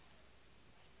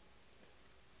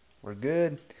We're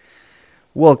good.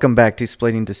 Welcome back to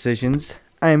Splitting Decisions.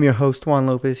 I am your host, Juan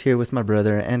Lopez, here with my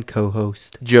brother and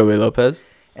co-host, Joey Lopez.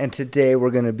 And today we're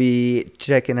going to be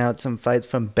checking out some fights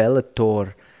from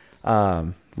Bellator.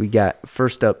 We got,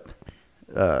 first up,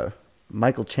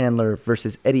 Michael Chandler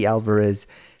versus Eddie Alvarez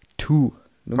 2.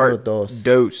 Numero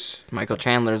dos. Michael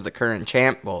Chandler is the current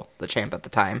champ. Well, the champ at the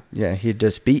time. Yeah, he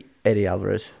just beat Eddie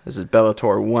Alvarez. This is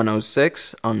Bellator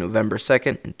 106 on November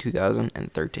 2nd in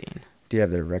 2013. Do you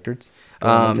have their records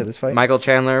going into this fight? Michael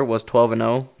Chandler was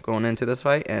 12-0 going into this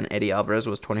fight, and Eddie Alvarez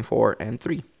was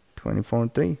 24-3.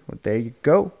 24-3. Well, there you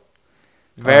go.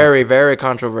 Very, very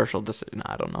controversial decision.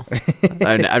 I don't know.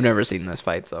 I've never seen this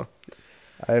fight, so.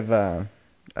 I've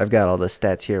got all the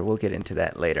stats here. We'll get into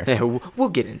that later. Yeah, we'll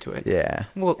get into it. Yeah.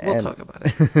 We'll talk about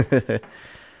it.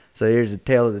 So here's the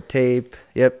tail of the tape.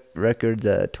 Yep, records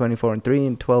 24-3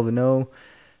 and 12-0.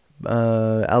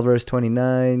 Alvarez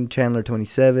 29, Chandler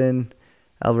 27,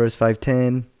 Alvarez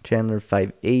 5'10", Chandler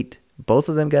 5'8". Both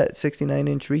of them got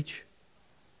 69-inch reach.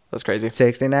 That's crazy.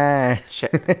 69.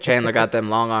 Chandler got them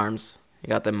long arms. He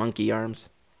got them monkey arms.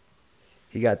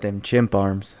 He got them chimp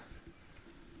arms.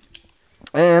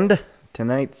 And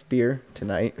tonight's beer,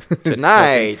 tonight,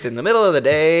 in the middle of the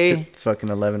day. It's fucking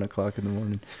 11 o'clock in the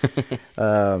morning.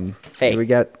 Hey. We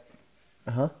got,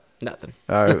 Nothing.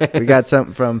 All right, we got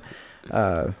something from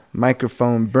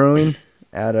Microphone Brewing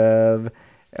out of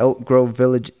Elk Grove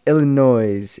Village,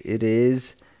 Illinois. It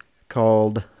is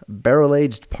called Barrel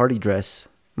Aged Party Dress.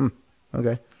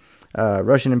 Okay.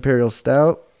 Russian Imperial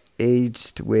Stout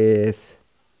aged with,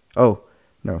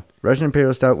 Russian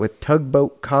Imperial Stout with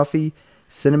tugboat coffee,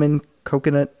 cinnamon,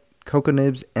 coconut, cocoa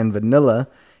nibs, and vanilla,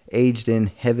 aged in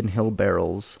Heaven Hill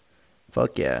barrels.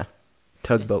 Fuck yeah.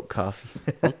 Tugboat coffee.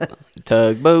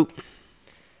 Tugboat.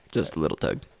 Just a little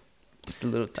tug. Just a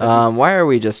little tug. Why are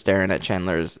we just staring at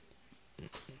Chandler's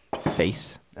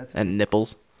face and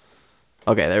nipples?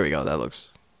 Okay, there we go. That looks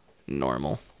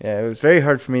normal. Yeah, it was very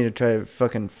hard for me to try to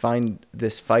fucking find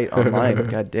this fight online.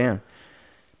 God damn.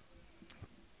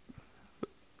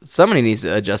 Somebody needs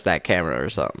to adjust that camera or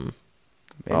something.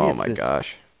 Maybe my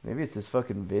gosh. Maybe it's this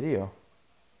fucking video.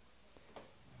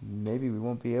 Maybe we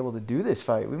won't be able to do this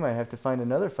fight. We might have to find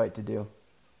another fight to do.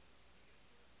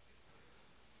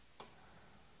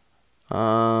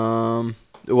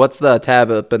 What's the tab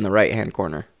up in the right-hand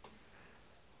corner?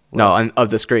 No,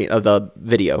 of the screen, of the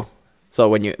video. So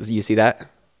when you see that?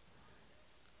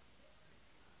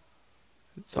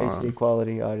 It's on. HD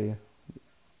quality audio.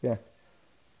 Yeah.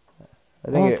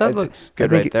 That looks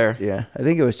good right there. Yeah, I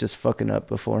think it was just fucking up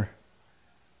before.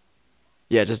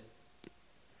 Yeah, just...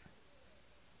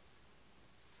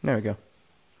 There we go.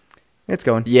 It's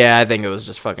going. Yeah, I think it was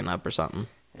just fucking up or something.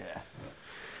 Yeah.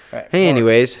 All right, Hey,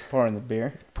 anyways. Pouring the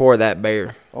beer. Pour that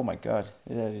beer. Oh, my God.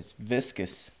 It is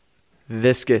viscous.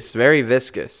 Viscous. Very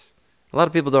viscous. A lot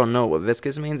of people don't know what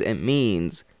viscous means. It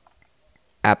means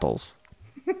apples.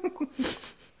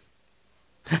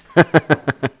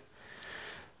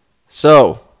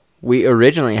 So, we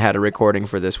originally had a recording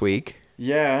for this week.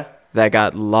 Yeah. That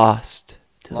got lost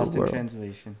to Lost the world. in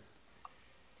translation.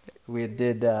 We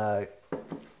did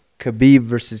Khabib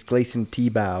versus Gleison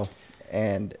Tebow,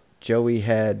 and Joey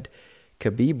had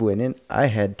Khabib winning. I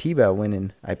had Tebow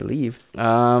winning, I believe.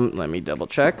 Let me double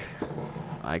check.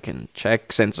 I can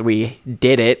check since we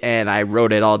did it and I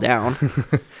wrote it all down.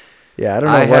 Yeah, I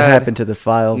don't know what happened to the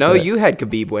file. No, you had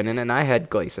Khabib winning and I had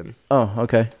Gleison. Oh,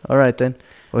 okay. All right then.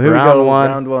 Well, here we go.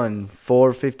 Round one.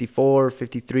 454,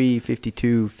 53,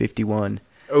 52, 51.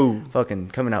 Oh.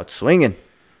 Fucking coming out swinging.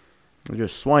 We're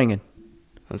just swinging.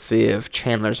 Let's see if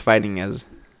Chandler's fighting is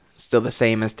still the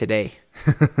same as today.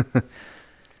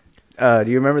 Do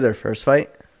you remember their first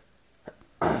fight?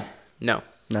 No.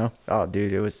 No? Oh,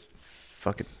 dude, it was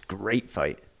fucking great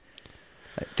fight.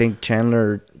 I think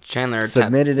Chandler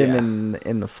submitted him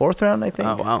in the fourth round, I think.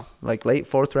 Oh, wow. Like late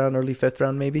fourth round, early fifth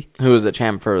round, maybe. Who was the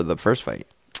champ for the first fight?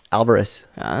 Alvarez.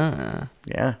 Ah.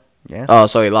 Yeah. Oh,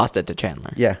 so he lost it to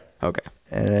Chandler. Yeah. Okay.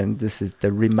 And this is the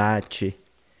rematch.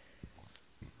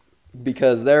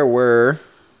 Because there were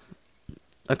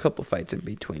a couple fights in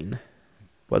between.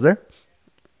 Was there?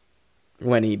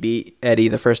 When he beat Eddie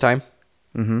the first time.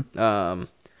 Mm-hmm.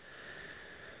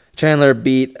 Chandler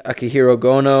beat Akihiro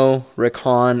Gono, Rick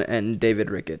Hahn, and David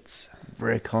Ricketts.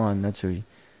 Rick Hahn, that's who he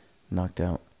knocked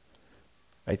out,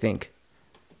 I think.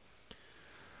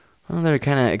 Well, they're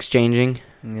kind of exchanging.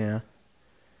 Yeah.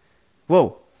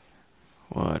 Whoa.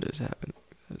 What is happening?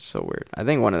 It's so weird. I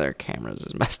think one of their cameras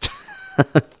is messed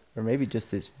up. Or maybe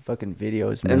just this fucking video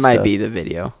is messed It might up. be the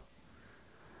video.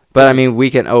 But, I mean, we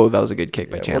can... Oh, that was a good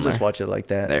kick by Chandler. We'll just watch it like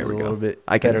that. There we A go. little bit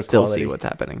I can better still quality. see what's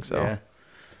happening, so... Yeah.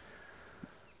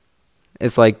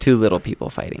 It's like two little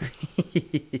people fighting.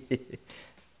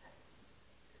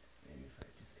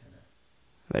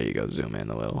 There you go. Zoom in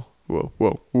a little. Whoa,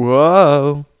 whoa,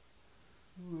 whoa.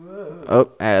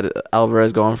 Oh, had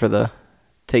Alvarez going for the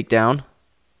takedown.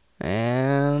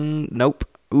 And nope.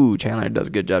 Ooh, Chandler does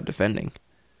a good job defending.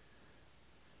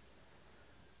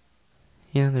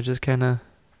 Yeah, they're just kind of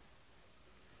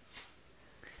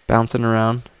bouncing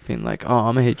around, being like, oh,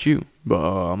 I'm going to hit you. But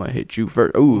I'm going to hit you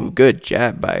first. Ooh, good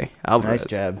jab by Alvarez. Nice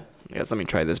jab. I guess let me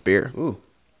try this beer. Ooh,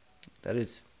 that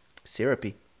is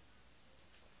syrupy.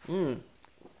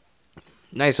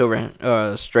 Nice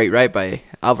over straight right by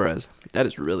Alvarez. That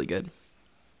is really good.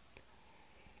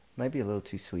 Might be a little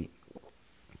too sweet.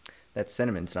 That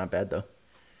cinnamon's not bad, though.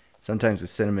 Sometimes with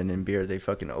cinnamon in beer, they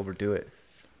fucking overdo it.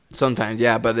 Sometimes,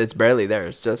 yeah, but it's barely there.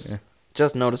 It's just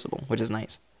noticeable, which is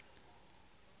nice.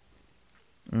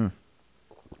 Yeah.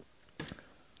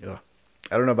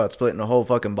 I don't know about splitting a whole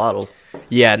fucking bottle.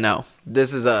 Yeah, no.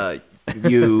 This is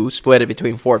you split it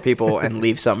between 4 people and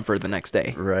leave some for the next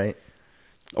day. Right.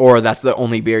 Or that's the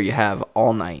only beer you have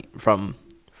all night from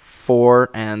 4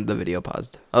 and the video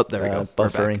paused. Oh, there we go. We're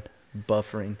back.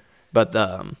 Buffering. But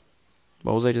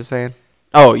what was I just saying?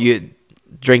 Oh, you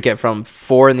drink it from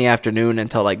 4 in the afternoon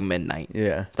until like midnight.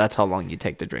 Yeah. That's how long you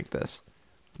take to drink this.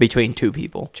 Between 2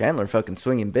 people. Chandler fucking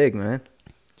swinging big, man.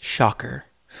 Shocker.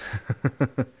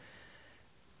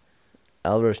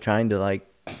 Alvarez trying to, like...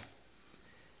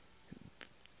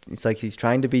 It's like he's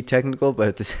trying to be technical, but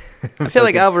at the I feel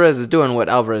like Alvarez is doing what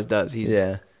Alvarez does. He's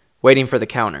waiting for the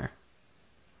counter.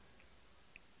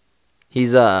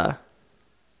 He's,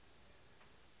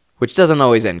 which doesn't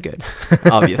always end good,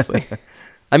 obviously.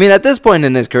 I mean, at this point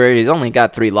in his career, he's only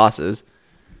got 3 losses.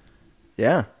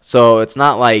 Yeah. So it's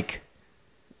not like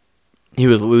he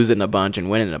was losing a bunch and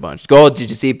winning a bunch. Did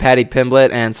you see Paddy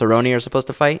Pimblett and Cerrone are supposed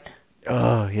to fight?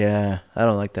 Oh, yeah. I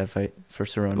don't like that fight for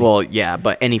Cerrone. Well, yeah,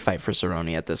 but any fight for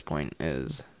Cerrone at this point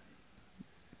is...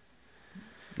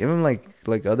 Give him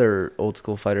like other old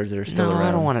school fighters that are still around. No,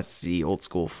 I don't want to see old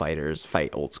school fighters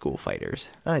fight old school fighters.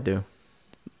 I do.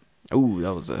 Ooh,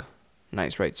 that was a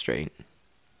nice right straight.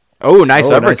 Oh, nice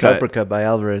uppercut. Nice uppercut by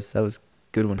Alvarez. That was a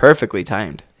good one. Perfectly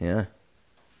timed. Yeah.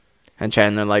 And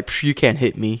Chandler like, you can't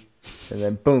hit me. And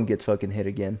then boom, gets fucking hit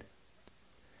again.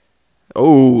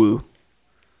 Oh.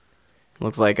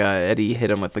 Looks like Eddie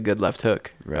hit him with a good left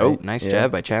hook. Right. Oh, nice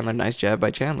jab by Chandler. Nice jab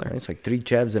by Chandler. It's like 3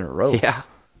 jabs in a row. Yeah.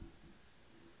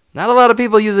 Not a lot of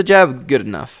people use a jab good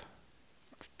enough.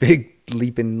 Big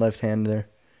leaping left hand there.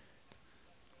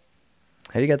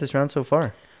 How do you got this round so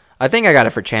far? I think I got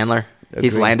it for Chandler. Agreed.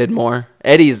 He's landed more.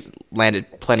 Eddie's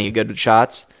landed plenty of good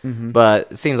shots,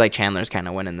 but it seems like Chandler's kind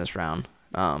of winning this round.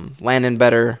 Landing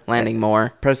better, landing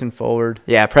more. Pressing forward.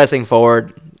 Yeah, pressing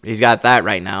forward. He's got that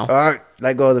right now. All right,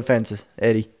 let go of the fences,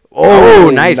 Eddie. Oh,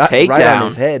 nice takedown. Right on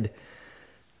his head.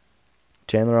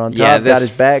 Chandler on top, yeah, this got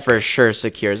his back. For sure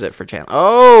secures it for Chandler.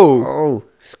 Oh! Oh,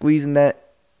 squeezing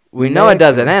that. We know it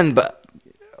doesn't end, but...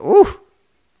 Ooh!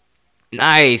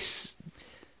 Nice.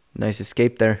 Nice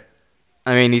escape there.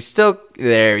 I mean, he's still...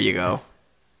 There you go.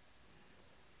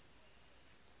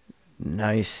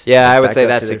 Nice. Yeah, I would say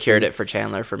that secured it for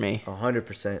Chandler for me.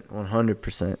 100%.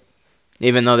 100%.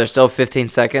 Even though there's still 15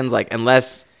 seconds, like,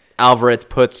 unless Alvarez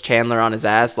puts Chandler on his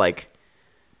ass, like...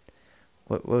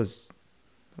 What was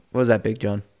that, Big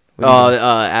John?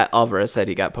 Alvarez said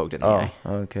he got poked in the eye.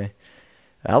 Oh, okay.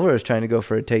 Alvarez trying to go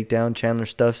for a takedown. Chandler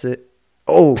stuffs it.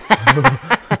 Oh.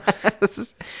 This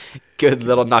is good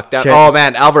little knockdown. Oh,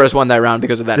 man, Alvarez won that round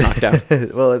because of that knockdown.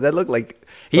 Well, that looked like...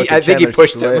 I think he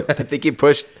pushed him. I think he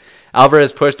pushed...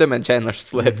 Alvarez pushed him and Chandler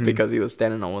slipped because he was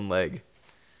standing on one leg.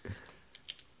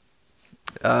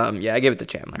 Yeah, I give it to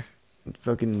Chandler.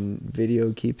 Fucking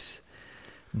video keeps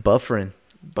buffering.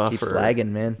 Keeps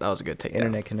lagging, man. That was a good takedown.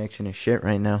 Internet connection is shit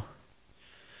right now.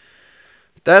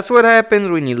 That's what happens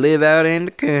when you live out in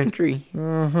the country.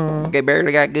 Mm-hmm. They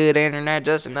barely got good internet,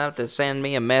 just enough to send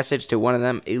me a message to one of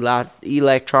them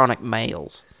electronic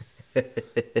mails. All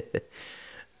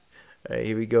right,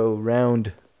 here we go.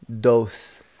 Round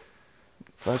dos.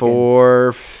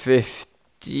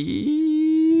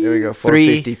 450. There we go.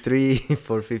 453,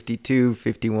 452,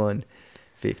 51,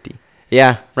 50.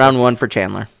 Yeah, round 1 for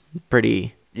Chandler.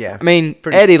 Pretty. Yeah. I mean,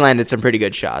 Eddie landed some pretty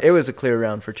good shots. It was a clear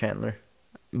round for Chandler.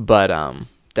 But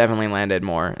definitely landed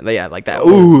more. Yeah, like that.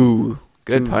 Ooh,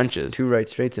 good punches. 2 right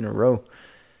straights in a row.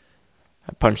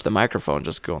 I punched the microphone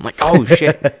just going like, oh,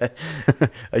 shit.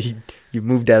 You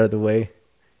moved out of the way.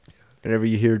 Whenever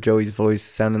you hear Joey's voice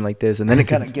sounding like this, and then it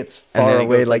kind of gets far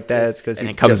away like that, it's because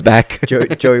he comes back.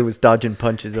 Joey was dodging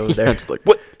punches over there. Just like,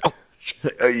 what? Oh,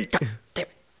 shit. God damn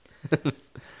it.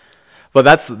 But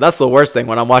that's the worst thing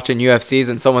when I'm watching UFCs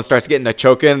and someone starts getting a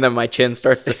choke in, and then my chin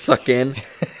starts to suck in,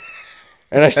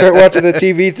 and I start watching the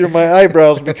TV through my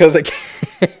eyebrows because I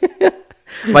can't.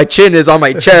 My chin is on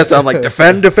my chest. I'm like,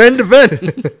 defend. That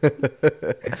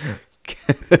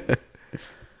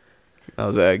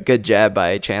was a good jab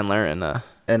by Chandler, and a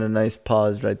nice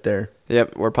pause right there.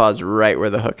 Yep, we're paused right where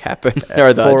the hook happened,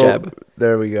 or the jab.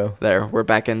 There we go. There, we're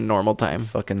back in normal time.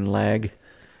 Fucking lag.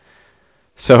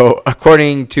 So,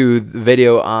 according to the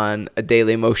video on A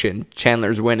Daily Motion,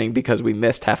 Chandler's winning because we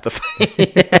missed half the fight.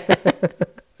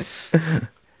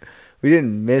 We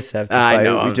didn't miss half the I fight.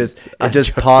 know, We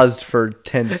just paused for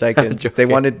 10 seconds. They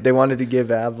wanted to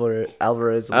give Alvarez a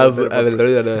little bit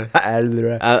of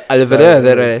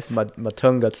Alvarez. my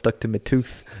tongue got stuck to my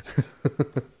tooth.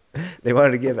 They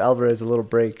wanted to give Alvarez a little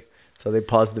break, so they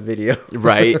paused the video.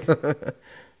 Right.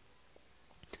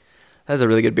 That's a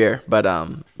really good beer, but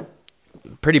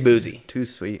pretty boozy. Too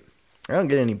sweet. I don't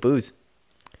get any booze.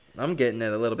 I'm getting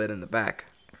it a little bit in the back.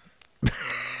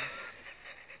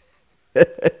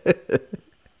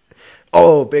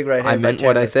 Oh, big right hand. I meant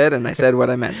what I said, and I said what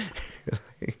I meant.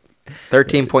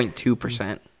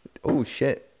 13.2%. Oh,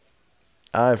 shit.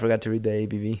 I forgot to read the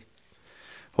ABV.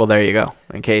 Well, there you go.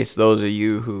 In case those of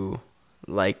you who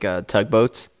like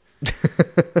tugboats,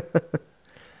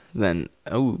 then,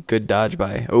 good dodge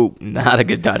by. Oh, not a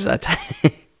good dodge that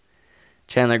time.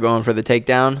 Chandler going for the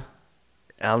takedown.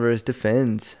 Alvarez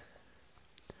defends.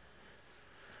 I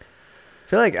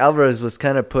feel like Alvarez was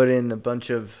kind of put in a bunch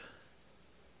of...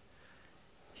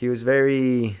 He was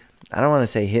very... I don't want to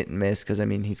say hit and miss, because, I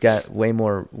mean, he's got way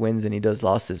more wins than he does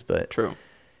losses, but... True.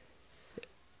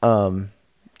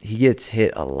 He gets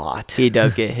hit a lot. He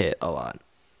does get hit a lot.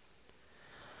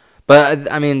 But,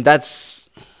 I mean, I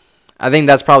think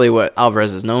that's probably what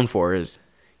Alvarez is known for, is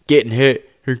getting hit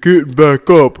and getting back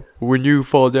up when you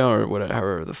fall down, or whatever,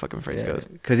 however the fucking phrase goes.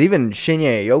 Because even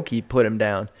Shinya Aoki put him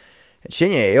down. And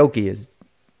Shinya Aoki is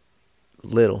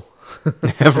little.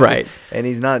 Right. And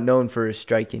he's not known for his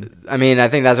striking. I mean, I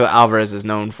think that's what Alvarez is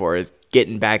known for, is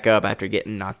getting back up after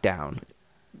getting knocked down.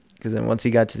 Because then once he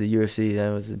got to the UFC, that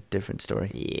was a different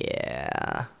story.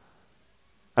 Yeah.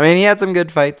 I mean, he had some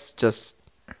good fights, just...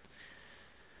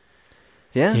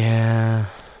 Yeah? Yeah.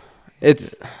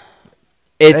 It's...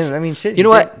 I mean, shit. You know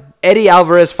what? Eddie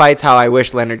Alvarez fights how I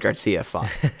wish Leonard Garcia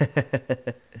fought.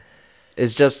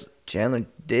 It's just... Chandler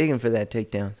digging for that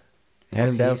takedown. Yeah, Had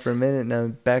him down for a minute, now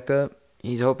back up.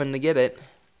 He's hoping to get it.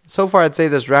 So far, I'd say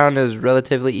this round is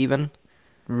relatively even.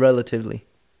 Relatively.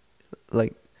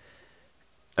 Like...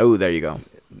 Oh, there you go.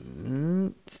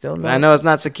 Still not. I know it's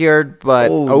not secured, but...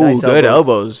 Nice good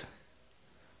elbows.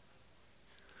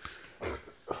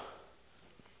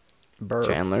 Burr.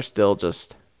 Chandler still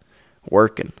just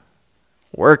working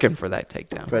for that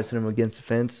takedown. Pressing him against the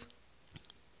fence.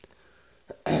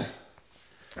 Oh,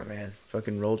 man.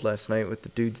 Fucking rolled last night with the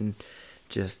dudes and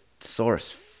just sore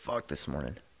as fuck this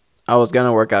morning. I was going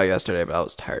to work out yesterday, but I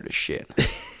was tired as shit.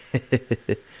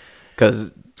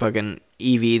 Because fucking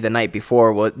Evie the night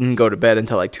before didn't go to bed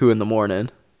until like 2 in the morning.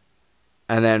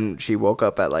 And then she woke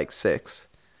up at like 6.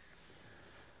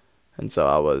 And so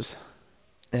I was...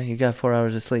 Yeah, you got 4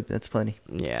 hours of sleep. That's plenty.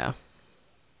 Yeah.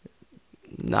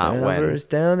 Not Alvarez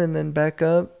down and then back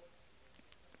up.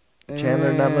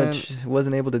 Chandler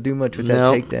wasn't able to do much with that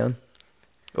takedown.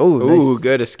 Oh, nice.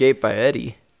 Good escape by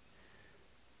Eddie.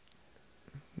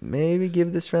 Maybe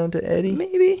give this round to Eddie.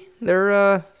 Maybe.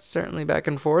 They're certainly back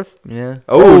and forth. Yeah.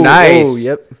 Oh, nice. Oh,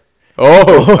 yep.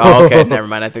 Oh, okay. Never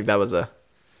mind. I think that was a...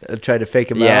 Tried to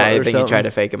fake him out. Yeah, I think something. he tried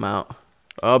to fake him out.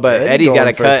 Oh, but Eddie Eddie's got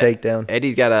a cut. Takedown.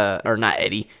 Eddie's got a... Or not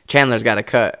Eddie. Chandler's got a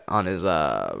cut on his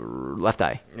left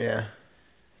eye. Yeah.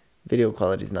 Video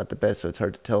quality's not the best, so it's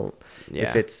hard to tell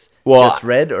if it's just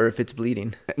red or if it's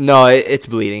bleeding. No, it's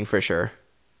bleeding for sure.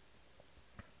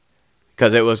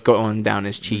 Because it was going down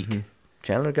his cheek. Mm-hmm.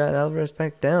 Chandler got Alvarez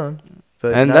back down,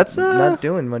 but that's not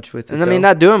doing much with it. And I mean,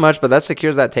 not doing much, but that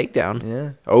secures that takedown.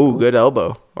 Yeah. Oh, good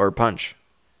elbow or punch.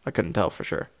 I couldn't tell for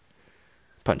sure.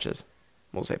 Punches.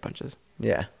 We'll say punches.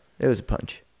 Yeah, it was a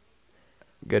punch.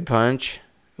 Good punch.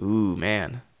 Ooh,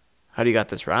 man. How do you got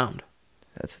this round?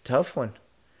 That's a tough one.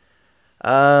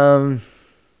 I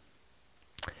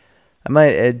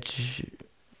might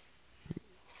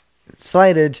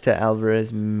slight edge to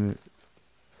Alvarez.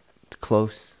 It's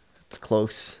close. It's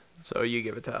close. So you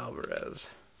give it to Alvarez.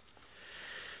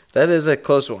 That is a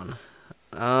close one.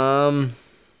 I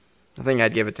think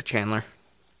I'd give it to Chandler.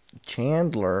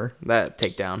 Chandler? That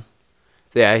takedown.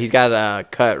 Yeah, he's got a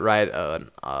cut right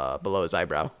below his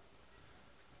eyebrow.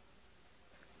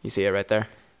 You see it right there?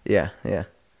 Yeah.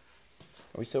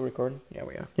 Are we still recording? Yeah,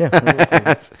 we are.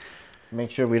 Yeah. Make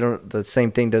sure the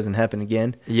same thing doesn't happen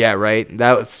again. Yeah, right.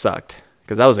 That sucked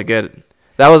because that was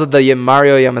that was the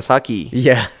Mario Yamasaki.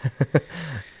 Yeah.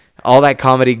 All that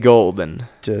comedy gold and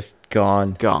Just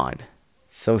gone.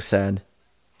 So sad.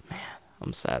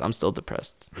 I'm sad. I'm still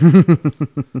depressed.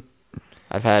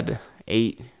 I've had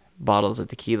 8 bottles of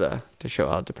tequila to show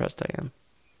how depressed I am.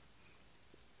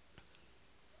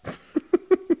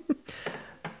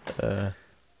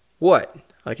 What?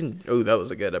 I can. Oh, that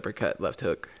was a good uppercut left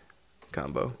hook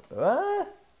combo.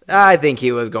 What? I think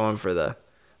he was going for the,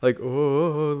 like,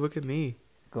 oh, look at me.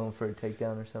 Going for a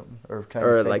takedown or something, or trying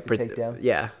Or to fake like, the takedown.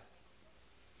 yeah.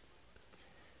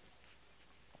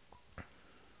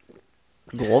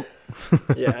 Gulp.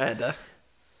 Yeah, I had to.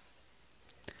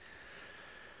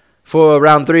 For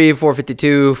round 3,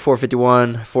 452,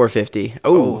 451, 450.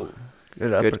 Oh,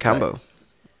 good combo.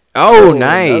 Oh,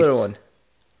 nice. Another one.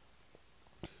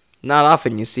 Not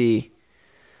often you see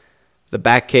the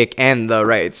back kick and the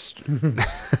rights.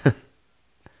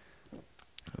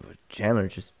 Chandler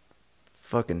just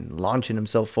fucking launching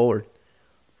himself forward.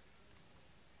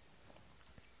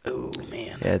 Oh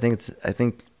man. Yeah, I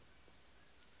think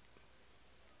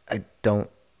I don't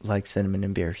like cinnamon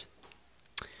in beers.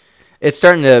 It's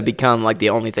starting to become like the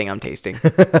only thing I'm tasting.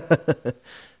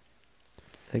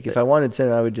 Like if I wanted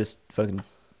cinnamon, I would just fucking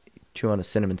chew on a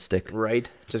cinnamon stick. Right?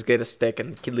 Just get a stick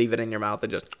and leave it in your mouth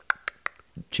and just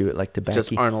Chew it like tobacco.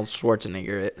 Just Arnold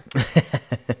Schwarzenegger it.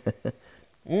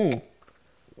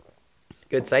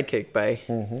 Good sidekick by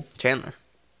Chandler.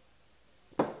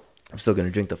 I'm still gonna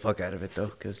drink the fuck out of it though,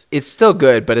 cause It's still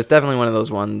good, but it's definitely one of those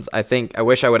ones. I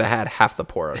wish I would have had half the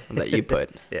pour that you put.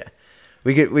 yeah,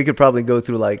 we could probably go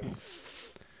through like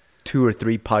 2 or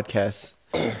 3 podcasts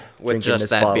With drinking just this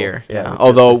that bottle. beer. Yeah, Yeah. with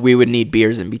Although we would need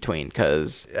beers in between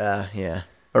because yeah,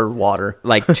 or water.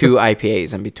 like 2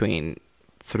 IPAs in between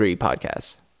 3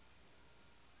 podcasts.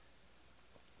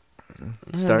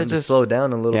 Starting to slow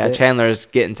down a little bit. Yeah, Chandler's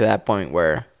getting to that point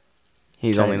where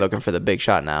he's Trying only to- looking for the big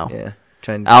shot now. Yeah,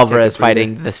 trying to Alvarez take a breather.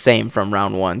 fighting the same from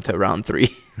round 1 to round 3.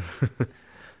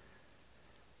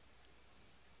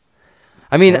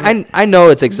 I mean, I know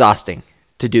it's exhausting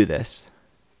to do this.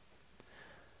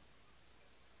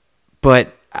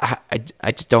 But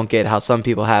I just don't get how some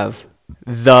people have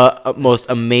the most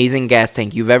amazing gas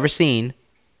tank you've ever seen.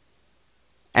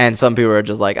 And some people are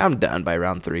just like, I'm done by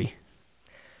round 3.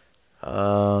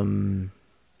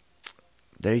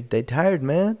 They tired,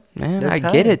 man. Man, They're I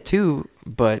tired. get it too,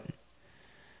 but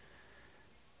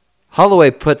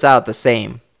Holloway puts out the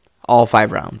same all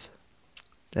 5 rounds.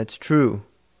 That's true.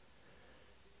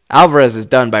 Alvarez is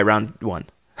done by round 1.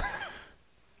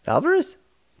 Alvarez?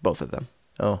 Both of them.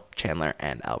 Oh, Chandler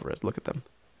and Alvarez. Look at them.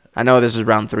 I know this is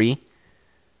round 3.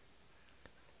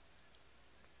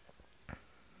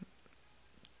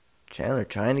 Chandler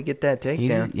trying to get that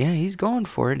takedown. He's going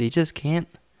for it. He just can't.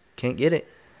 Can't get it.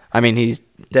 I mean, he's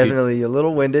Definitely a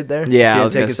little winded there. Yeah, See I him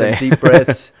was gonna taking say. some deep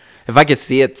breaths. If I could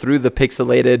see it through the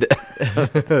pixelated.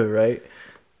 Right?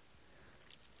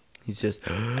 He's just...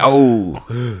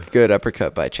 Oh, good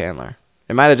uppercut by Chandler.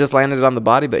 It might have just landed on the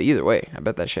body, but either way, I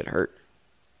bet that shit hurt.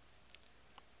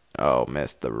 Oh,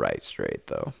 missed the right straight,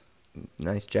 though.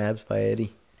 Nice jabs by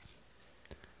Eddie.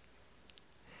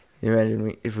 You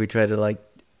imagine if we try to like,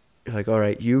 all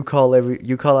right, you call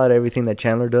out everything that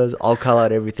Chandler does, I'll call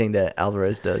out everything that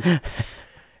Alvarez does,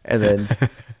 and then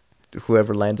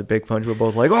whoever lands a big punch, we're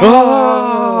both like,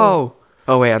 oh!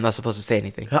 Oh wait, I'm not supposed to say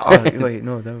anything. Oh, wait,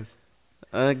 no, that was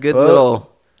Good Well-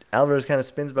 little. Alvarez kind of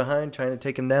spins behind, trying to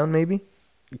take him down, maybe.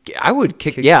 I would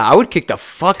kick. Yeah, I would kick the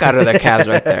fuck out of their calves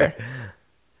right there.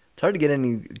 It's hard to get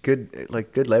any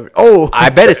good leverage. Oh, I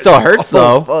bet it still hurts Oh,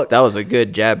 though. fuck. That was a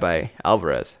good jab by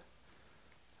Alvarez.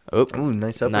 Oh, Ooh,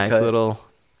 nice uppercut. nice little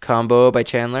combo by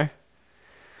Chandler.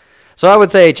 So I would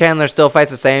say Chandler still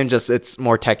fights the same, just it's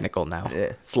more technical now.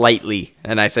 Yeah. Slightly,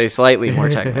 and I say slightly more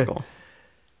technical.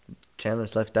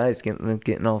 Chandler's left eye is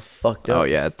getting all fucked up. Oh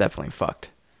yeah, it's definitely fucked.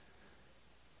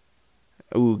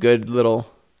 Ooh, good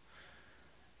little.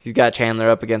 He's got Chandler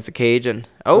up against the cage and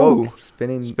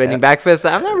spinning back fist.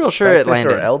 I'm not real sure it back fist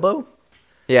landed. or elbow.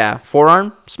 Yeah,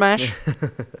 forearm smash.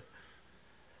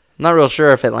 Not real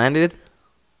sure if it landed.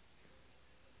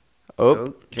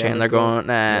 Oh, Chandler going.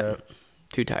 Nah,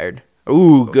 too tired.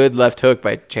 Ooh, good left hook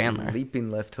by Chandler. Leaping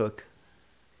left hook.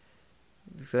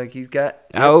 Looks like he's got.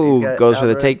 Goes for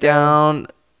the Alvarez takedown.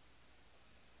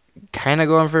 Kind of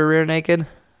going for a rear naked.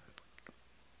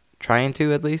 Trying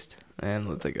to, at least. And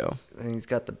let's it go. And he's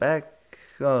got the back.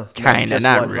 Oh, Kind of,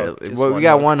 not really. Well, we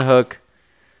got got one hook.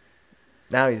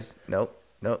 Now he's nope.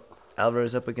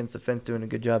 Alvarez up against the fence doing a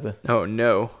good job of. Oh,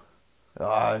 no.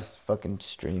 Oh, it's fucking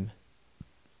stream.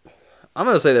 I'm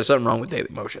going to say there's something wrong with Daily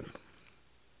Motion.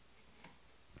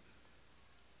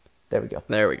 There we go.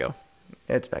 There we go.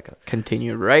 It's back up.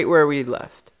 Continue right where we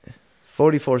left.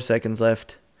 44 seconds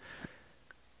left.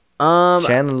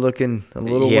 Chandler looking a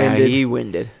little winded.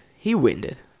 He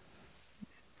winded.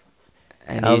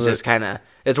 And he's Albert- just kind of...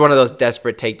 It's one of those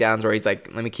desperate takedowns where he's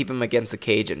like, let me keep him against the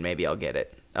cage and maybe I'll get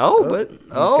it.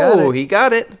 He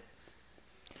got it.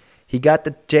 He got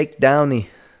the Jake Downey.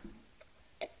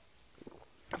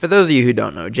 For those of you who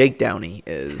don't know, Jake Downey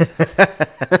is...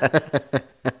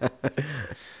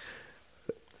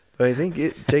 But I think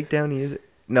Jake Downey is...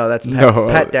 No, that's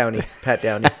Pat Downey. Pat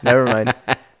Downey. Never mind.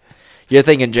 You're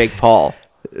thinking Jake Paul.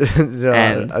 So,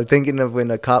 And- I'm thinking of when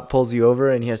a cop pulls you over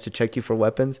and he has to check you for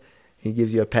weapons. He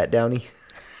gives you a Pat Downey.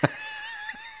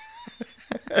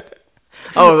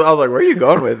 I was like, where are you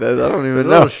going with this? I don't even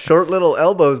know. Short little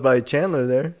elbows by Chandler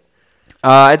there.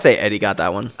 I'd say Eddie got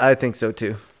that one. I think so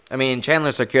too. I mean,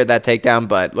 Chandler secured that takedown,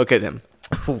 but look at him.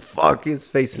 Oh, fuck. His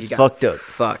face is He got fucked up.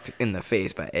 Fucked in the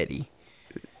face by Eddie.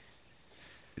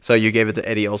 So you gave it to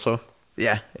Eddie also?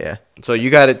 Yeah. So you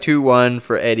got it 2-1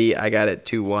 for Eddie. I got it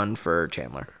 2-1 for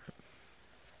Chandler.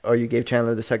 Oh, you gave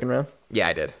Chandler the second round? Yeah,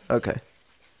 I did. Okay.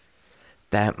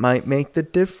 That might make the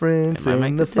difference It might in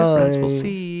make the the difference. fight. We'll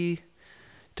see.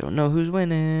 Don't know who's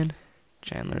winning.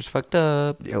 Chandler's fucked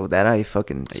up. Yo, that eye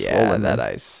fucking Yeah, swollen, that man.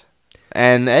 ice.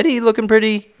 And Eddie looking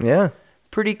pretty Yeah.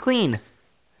 clean.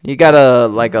 You got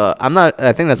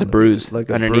I think that's a bruise Like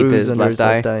a underneath bruise his under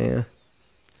left eye. yeah.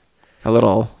 A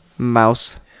little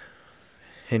mouse.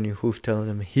 Henry Hoof telling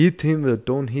him, hit him, but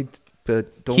don't hit,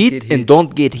 but don't Heat get hit. and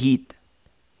don't get heat.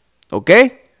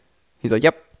 Okay? He's like,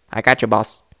 yep, I got you,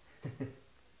 boss.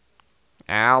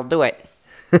 I'll do it.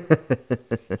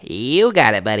 You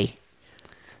got it, buddy.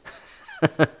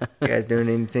 You guys doing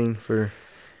anything for...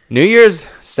 New Year's,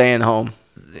 staying home.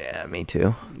 Yeah, me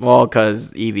too. Well,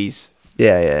 because Evie's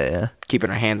Yeah. keeping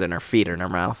her hands in her feet or in her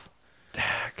mouth.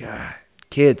 God.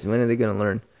 Kids, when are they going to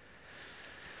learn?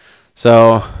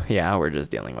 So, yeah, we're just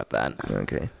dealing with that.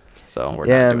 Okay. So, we're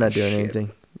I'm not not doing shit.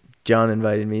 anything. John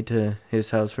invited me to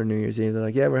his house for New Year's Eve. They're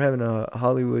like, yeah, we're having a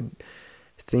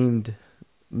Hollywood-themed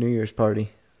New Year's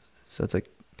party. So it's like,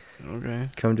 Okay.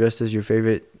 come dressed as your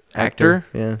favorite Actor?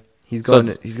 Yeah. He's So-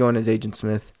 going as Agent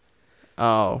Smith.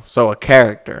 Oh, so a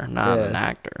character, not Yeah. an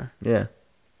actor. Yeah.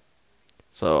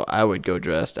 So, I would go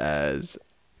dressed as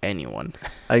anyone.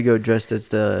 I go dressed as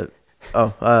the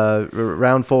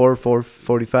round 4,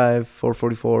 445,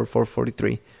 444,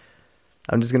 443.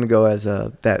 I'm just gonna go as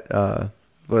what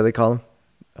do they call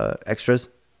them? Extras.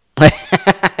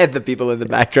 The people in the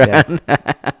background.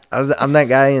 I'm that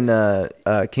guy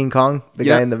in King Kong, the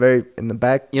Yeah. guy in the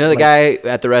back. You know the guy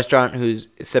at the restaurant who's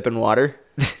sipping water?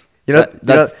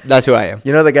 That's who I am.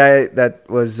 You know the guy that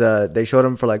was they showed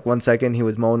him for like 1 second. He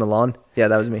was mowing the lawn. Yeah,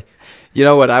 that was me. You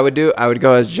know what I would do? I would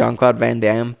go as Jean-Claude Van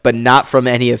Damme, but not from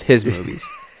any of his movies.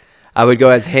 I would go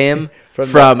as him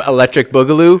from Electric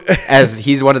Boogaloo, as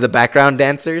he's one of the background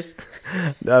dancers.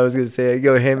 I was gonna say I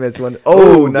go him as one.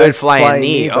 Oh, nice good flying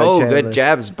knee. by Oh, Chandler. good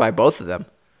jabs by both of them.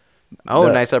 Oh,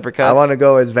 No, nice uppercuts. I want to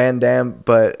go as Van Damme,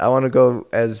 but I want to go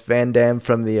as Van Damme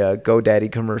from the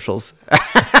GoDaddy commercials.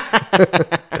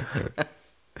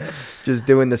 Just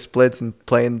doing the splits and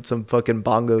playing some fucking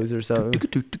bongos or something.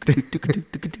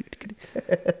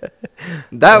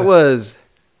 That was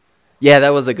the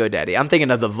GoDaddy. I'm thinking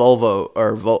of the Volvo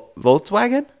or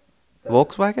Volkswagen?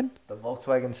 Volkswagen? The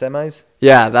Volkswagen semis?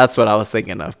 Yeah, that's what I was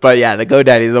thinking of. But yeah, the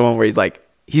GoDaddy is the one where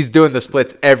he's doing the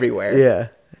splits everywhere. Yeah.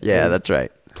 Yeah, that's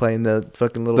right. Playing the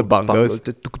fucking little The bongos.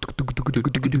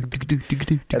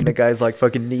 And the guy's like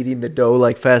fucking kneading the dough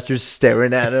like fast, just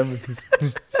staring at him.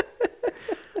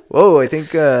 Whoa, I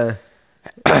think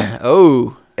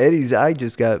Oh. Eddie's eye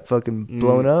just got fucking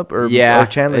blown up. Or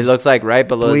Chandler's it looks like right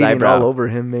below his bleeding eyebrow. all over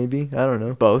him, maybe. I don't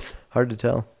know. Both. Hard to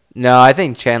tell. No, I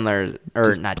think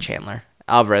not Chandler.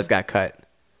 Alvarez got cut.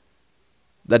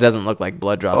 That doesn't look like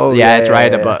blood drops. Oh, yeah, yeah, it's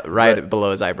yeah, right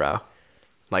below his eyebrow.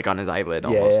 Like on his eyelid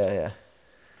almost. Yeah.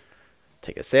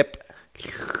 Take a sip.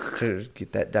 To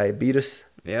get that diabetes.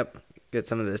 Yep. Get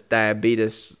some of this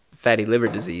diabetes, fatty liver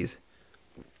disease.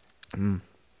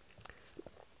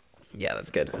 Yeah, that's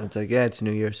good. It's like, yeah, it's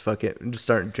New Year's. Fuck it. I'm just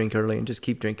starting to drink early and just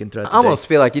keep drinking throughout the I almost day.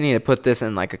 feel like you need to put this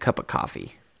in like a cup of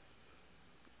coffee.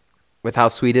 With how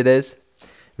sweet it is.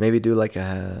 Maybe do like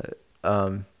a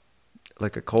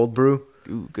cold brew.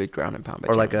 Ooh, good ground and pound. by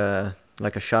Or like Chandler.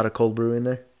 a shot of cold brew in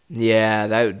there. Yeah,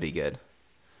 that would be good.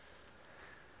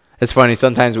 It's funny.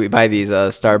 Sometimes we buy these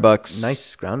Starbucks.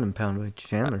 Nice ground and pound by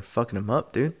Chandler. Fucking him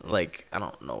up, dude. Like, I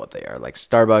don't know what they are. Like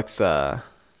Starbucks.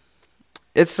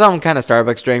 It's some kind of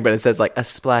Starbucks drink, but it says like a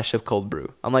splash of cold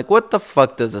brew. I'm like, what the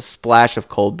fuck does a splash of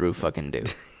cold brew fucking do?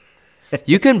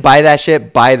 You can buy that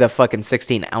shit by the fucking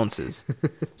 16 ounces.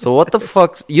 So what the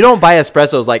fuck's... You don't buy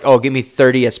espressos like, oh, give me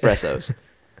 30 espressos.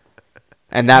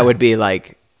 And that would be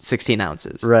like 16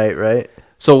 ounces. Right.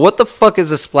 So what the fuck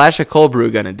is a splash of cold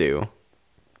brew going to do?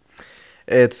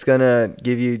 It's going to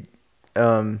give you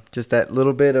just that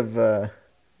little bit of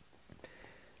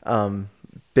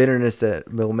bitterness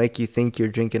that will make you think you're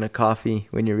drinking a coffee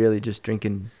when you're really just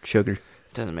drinking sugar.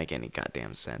 Doesn't make any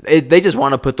goddamn sense. They just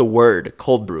want to put the word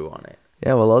cold brew on it.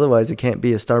 Yeah, well, otherwise it can't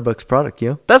be a Starbucks product,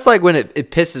 yo. That's like when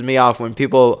it pisses me off when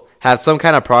people have some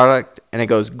kind of product and it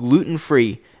goes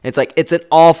gluten-free. It's like, it's an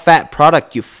all-fat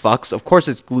product, you fucks. Of course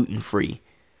it's gluten-free.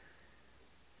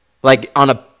 Like on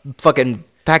a fucking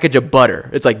package of butter.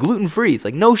 It's like gluten-free. It's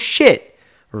like, no shit.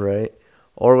 Right.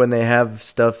 Or when they have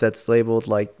stuff that's labeled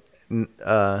like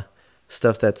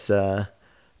stuff that's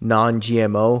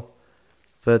non-GMO.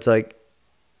 But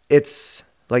it's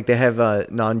like they have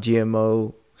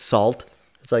non-GMO salt.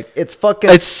 It's like, it's fucking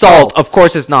It's salt. Of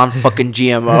course it's non-fucking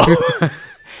GMO.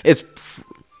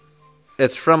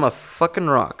 It's from a fucking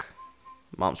rock.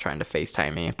 Mom's trying to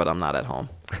FaceTime me, but I'm not at home.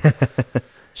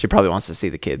 She probably wants to see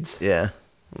the kids. Yeah.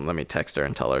 Let me text her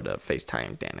and tell her to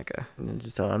FaceTime Danica.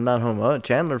 Just tell her I'm not home. Oh,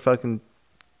 Chandler fucking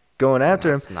going after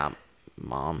him. That's not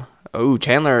Mom. Oh,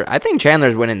 Chandler. I think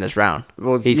Chandler's winning this round.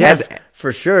 Well, He's had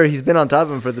for sure. He's been on top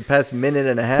of him for the past minute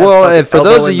and a half. Well, for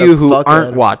those of elbowing you the who fuck out aren't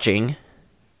of him. watching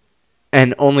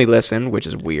and only listen, which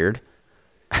is weird.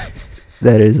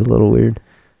 That is a little weird.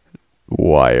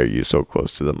 Why are you so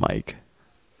close to the mic?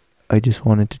 I just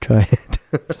wanted to try it.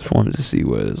 Just wanted to see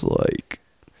what it's like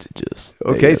to just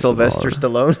Okay, ASMR, Sylvester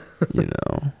Stallone. You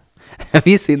know. Have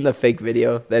you seen the fake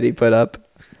video that he put up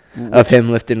of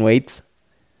him lifting weights?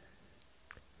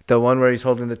 The one where he's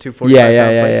holding the 245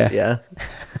 pound plates? Yeah.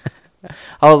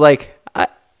 I was like, I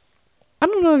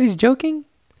don't know if he's joking,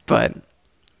 but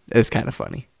it's kind of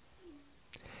funny.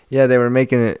 Yeah, they were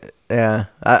making it. Yeah,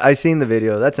 I seen the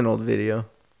video. That's an old video.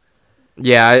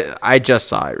 Yeah, I just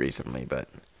saw it recently, but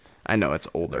I know it's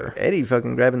older. Eddie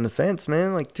fucking grabbing the fence,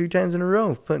 man, like 2 times in a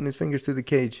row, putting his fingers through the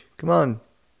cage. Come on,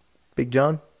 Big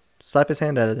John. Slap his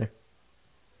hand out of there.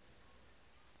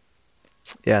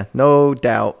 Yeah, no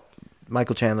doubt.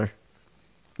 Michael Chandler.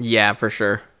 Yeah, for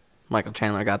sure. Michael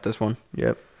Chandler got this one.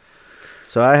 Yep.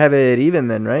 So I have it even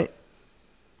then, right?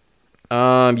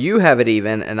 You have it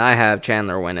even, and I have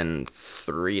Chandler winning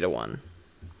 3-1.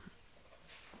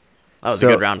 That was a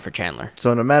good round for Chandler.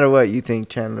 So no matter what, you think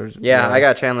Chandler's... Yeah, I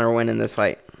got Chandler winning this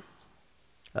fight.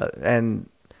 And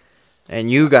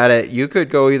you got it. You could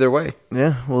go either way.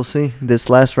 yeah, we'll see. This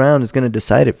last round is going to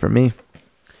decide it for me.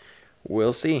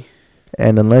 We'll see.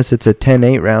 And unless it's a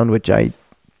 10-8 round, which I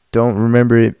don't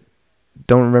remember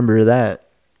that.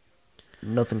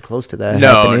 Nothing close to that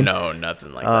happening. No,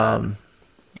 nothing like that.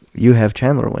 You have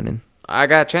Chandler winning. I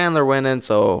got Chandler winning,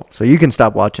 so you can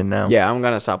stop watching now. yeah, I'm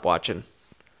going to stop watching.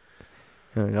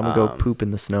 I'm going to go poop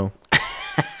in the snow.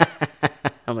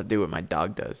 I'm going to do what my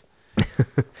dog does.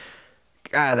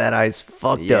 God, that eye's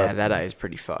fucked up. Yeah, that eye is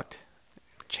pretty fucked.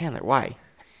 Chandler, why?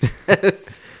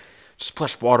 Just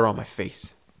splashed water on my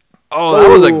face. Oh, that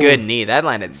was a good knee. That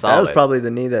landed solid. That was probably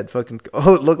the knee that fucking...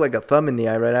 Oh, it looked like a thumb in the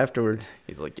eye right afterwards.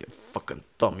 He's like, you fucking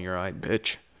thumb your eye,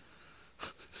 bitch.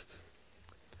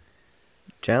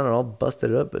 Chandler all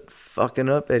busted up, but fucking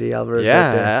up Eddie Alvarez. Yeah,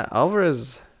 right there.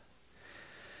 Alvarez.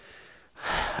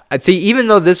 I'd say even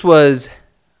though this was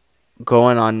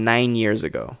going on 9 years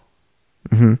ago,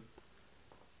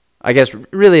 I guess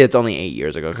really it's only 8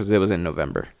 years ago because it was in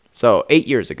November. So 8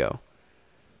 years ago,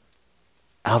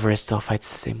 Alvarez still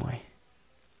fights the same way.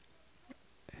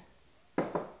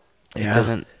 It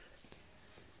doesn't.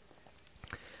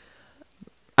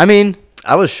 I mean,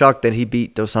 I was shocked that he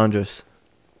beat Dos Anjos.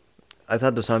 I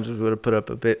thought Dos Anjos would have put up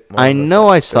a bit more. I know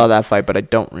I saw that fight, but I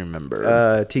don't remember.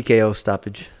 TKO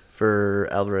stoppage for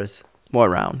Alvarez. What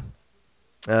round?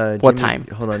 What time?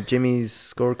 Hold on. Jimmy's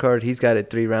scorecard, he's got it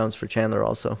 3 rounds for Chandler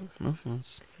also.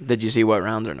 Did you see what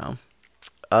rounds or no?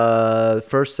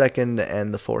 First, second,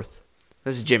 and the fourth.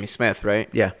 This is Jimmy Smith, right?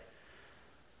 Yeah.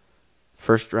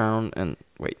 First round and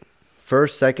wait.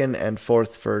 First, second, and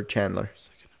fourth for Chandler.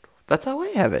 That's how I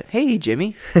have it. Hey,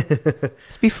 Jimmy.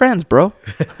 Let's be friends, bro.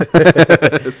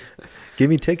 Give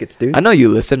me tickets, dude. I know you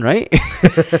listen, right?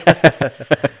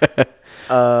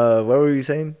 What were you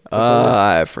saying?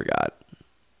 I forgot.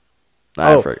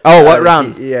 What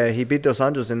round? He beat Dos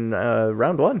Anjos in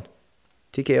round 1.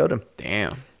 TKO'd him.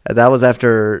 Damn. That was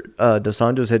after Dos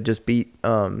Anjos had just beat...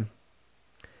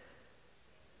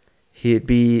 he had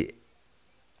beat...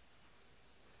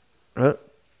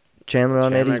 Chandler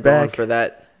on Eddie's going back. for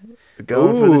that.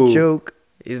 Going for the choke.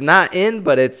 He's not in,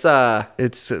 but it's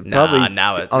It's probably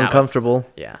now uncomfortable.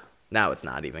 Yeah. Now it's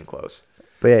not even close.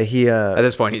 But yeah, he At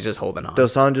this point, he's just holding on.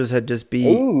 Dos Anjos had just beat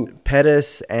Ooh.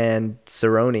 Pettis and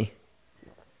Cerrone.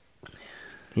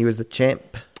 He was the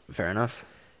champ. Fair enough.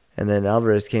 And then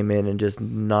Alvarez came in and just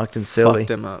knocked him silly.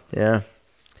 Fucked him up. Yeah.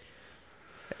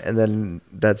 And then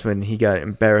that's when he got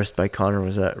embarrassed by Conor,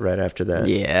 was that right after that?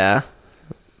 Yeah.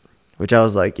 Which I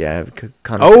was like, yeah,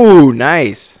 Conor. Oh,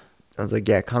 nice. I was like,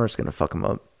 yeah, Conor's going to fuck him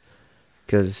up.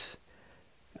 Because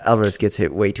Alvarez gets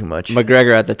hit way too much.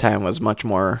 McGregor at the time was much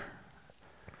more...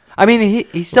 I mean,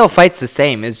 he still fights the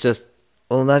same. It's just...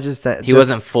 Well, not just that. He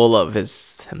wasn't full of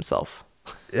himself.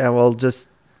 Yeah, well,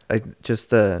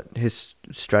 his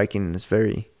striking is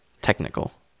very...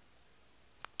 Technical.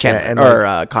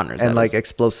 Connor's. And, like,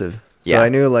 explosive. So Yeah. I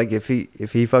knew, like, if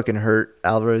he fucking hurt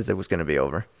Alvarez, it was going to be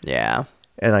over. Yeah.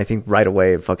 And I think right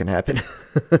away it fucking happened.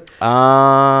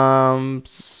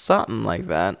 Something like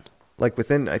that. Like,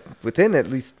 within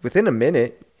a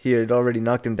minute, he had already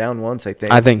knocked him down once, I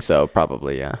think. I think so,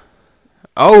 probably, yeah.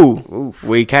 Oh, Oof.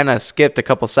 we kind of skipped a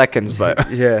couple seconds, but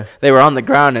Yeah. they were on the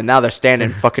ground, and now they're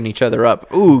standing fucking each other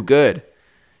up. Ooh, good.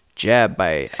 Jab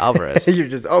by Alvarez. You're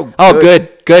just,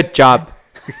 Good job.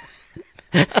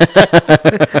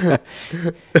 That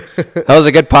was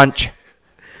a good punch.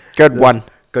 Good one.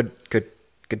 Good.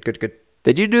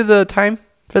 Did you do the time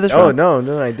for this Oh, round?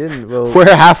 no, I didn't. Well,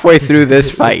 We're halfway through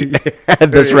this fight,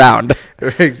 this round.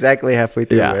 we're exactly halfway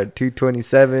through. Yeah. We're at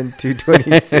 227,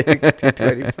 226,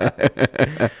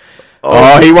 225.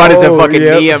 Oh, he wanted to fucking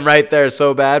yep. knee him right there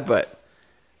so bad, but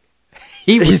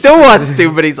he still wants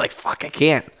to, but he's like, fuck, I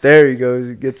can't. There he goes.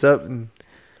 He gets up and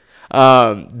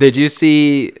Did you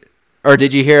see, or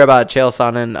did you hear about Chael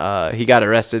Sonnen? He got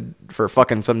arrested for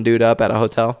fucking some dude up at a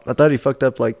hotel. I thought he fucked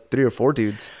up like 3 or 4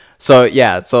 dudes. So,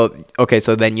 yeah, so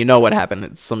then you know what happened.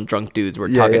 It's some drunk dudes were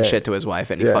talking shit to his wife,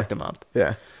 and he Yeah. fucked him up.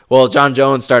 Yeah. Well, John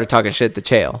Jones started talking shit to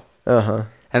Chael. Uh-huh.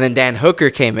 And then Dan Hooker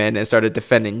came in and started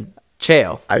defending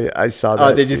Chael. I saw that.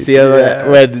 Oh, did you dude. see it Yeah.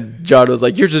 when John was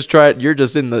like, "You're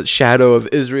just in the shadow of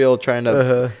Israel trying to,"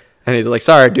 Uh-huh. and he's like,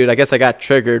 "Sorry, dude, I guess I got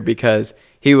triggered because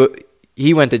he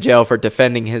went to jail for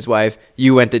defending his wife.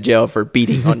 You went to jail for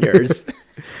beating on yours."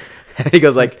 And he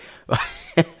goes like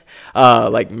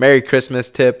Merry Christmas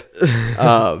tip.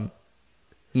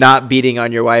 Not beating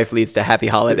on your wife leads to happy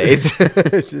holidays.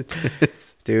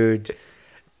 Dude.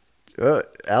 Oh,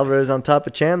 Alvarez on top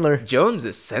of Chandler. Jones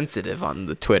is sensitive on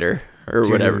the Twitter or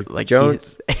Dude, whatever. Like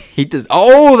Jones- he does.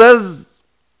 Oh,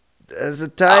 That's a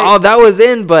tight. oh, that was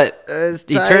in, but That's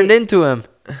he tight. turned into him.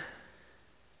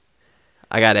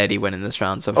 I got Eddie winning this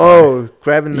round so far. Oh,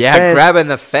 grabbing the fence. grabbing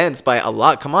the fence by a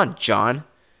lot. Come on, John.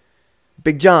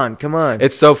 Big John, come on.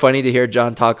 It's so funny to hear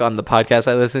John talk on the podcast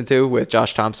I listen to with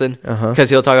Josh Thompson Uh-huh. because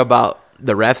he'll talk about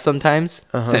the ref sometimes,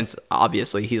 Uh-huh. since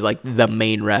obviously he's like the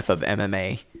main ref of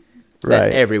MMA that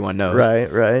Right. everyone knows.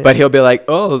 Right. But he'll be like,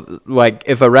 oh, like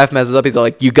if a ref messes up, he's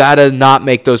like, you gotta not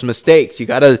make those mistakes. You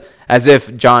gotta, as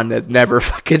if John has never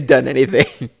fucking done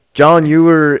anything. John, you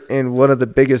were in one of the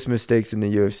biggest mistakes in the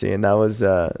UFC, and that was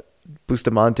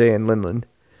Bustamante and Linland.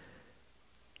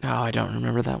 Oh, I don't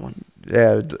remember that one.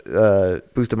 Yeah,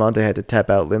 Bustamante had to tap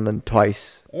out Linland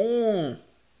twice. Now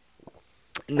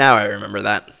I remember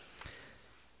that.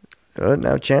 Oh,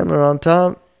 now Chandler on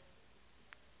top.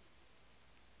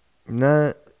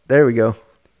 Nah, there we go.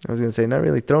 I was going to say, not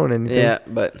really throwing anything. Yeah,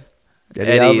 but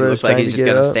Eddie Eddie Alvarez looks like trying he's to just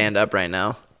get going to up. stand up right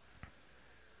now.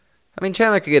 I mean,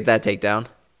 Chandler could get that takedown.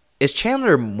 Is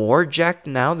Chandler more jacked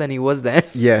now than he was then?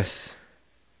 Yes.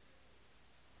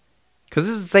 Because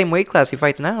this is the same weight class he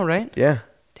fights now, right? Yeah.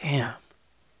 Damn.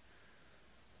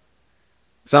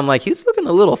 So I'm like, he's looking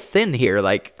a little thin here.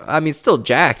 Like, I mean, still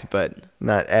jacked, but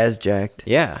Not as jacked.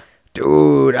 yeah.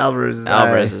 Dude, Alvarez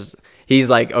Alvarez he's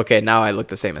like, okay, now I look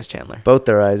the same as Chandler. both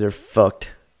their eyes are fucked.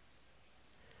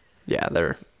 Yeah,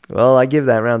 they're Well, I give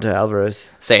that round to Alvarez.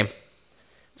 same.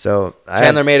 So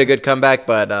Chandler made a good comeback,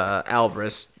 but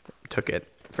Alvarez took it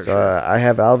for sure. I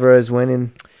have Alvarez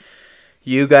winning.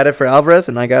 You got it for Alvarez,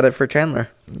 and I got it for Chandler.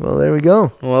 Well, there we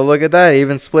go. Well, look at that.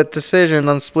 Even split decision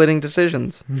on splitting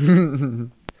decisions.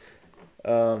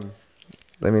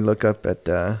 Let me look up at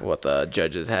What the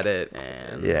judges had it.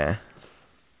 And yeah.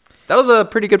 that was a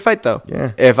pretty good fight, though.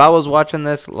 Yeah. If I was watching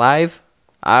this live,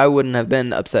 I wouldn't have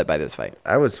been upset by this fight.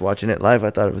 I was watching it live. I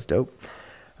thought it was dope.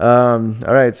 All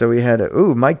right, so we had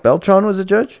Mike Beltran was a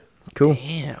judge. Cool.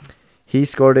 Damn. He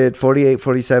scored it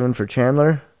 48-47 for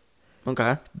Chandler.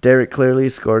 Okay. Derek Clearly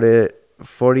scored it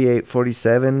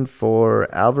 48-47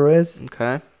 for Alvarez.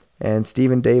 Okay. And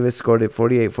Steven Davis scored it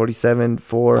 48-47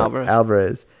 for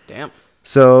Alvarez. Damn.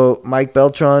 So Mike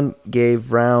Beltran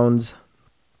gave rounds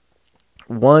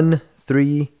 1,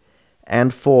 3,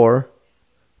 and 4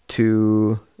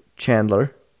 to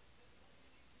Chandler.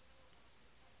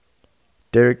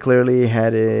 Derek clearly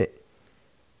had it.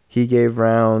 He gave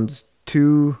rounds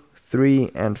 2,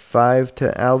 3, and 5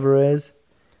 to Alvarez.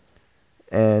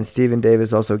 And Steven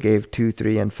Davis also gave 2,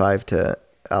 3, and 5 to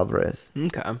Alvarez.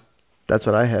 Okay. That's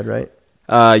what I had, right?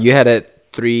 You had it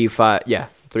 3, 5. Yeah,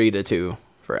 3-2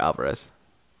 for Alvarez.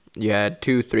 You had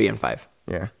 2, 3, and 5.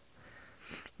 Yeah.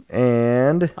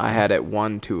 And I had it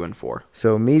 1, 2, and 4.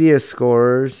 so media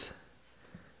scores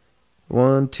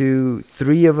 1, 2,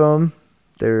 3 of them.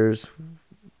 There's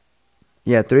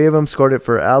 3 of them scored it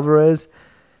for Alvarez,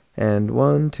 and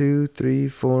 1, 2, 3,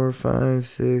 4, 5,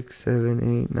 6,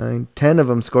 7, 8, 9, 10 of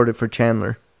them scored it for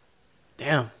Chandler.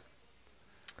 Damn.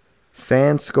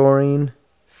 Fan scoring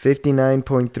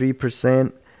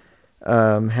 59.3%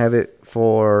 have it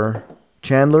for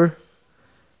Chandler.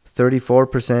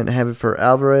 34% have it for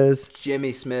Alvarez.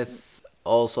 Jimmy Smith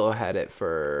also had it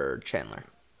for Chandler.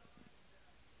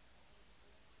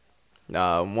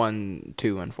 1,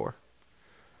 2, and 4.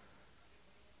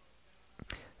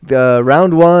 The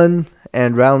round 1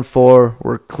 and round 4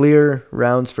 were clear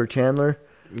rounds for Chandler.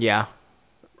 Yeah.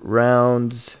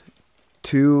 Rounds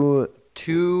 2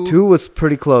 2 was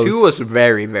pretty close. 2 was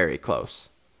very, very close.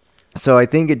 So I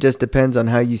think it just depends on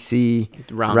how you see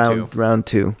Round 2. Round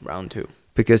 2. Round 2.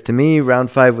 Because to me, round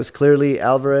 5 was clearly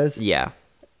Alvarez. Yeah.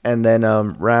 And then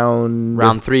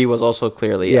round 3 was also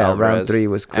clearly Alvarez. round 3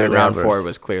 was clearly and round Alvarez. 4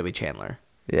 was clearly Chandler.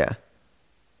 Yeah.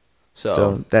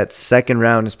 So that second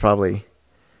round is probably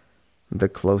the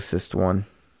closest one.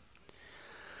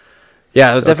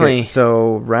 yeah, it was definitely.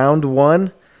 So round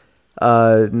 1,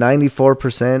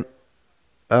 94%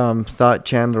 thought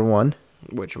Chandler won.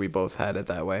 Which we both had it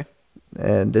that way.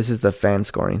 And this is the fan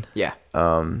scoring. Yeah.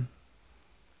 Oh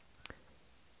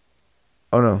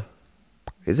no.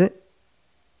 Is it?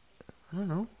 I don't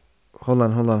know. Hold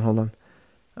on.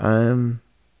 I'm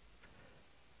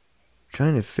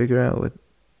trying to figure out what.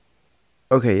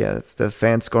 Okay, yeah, the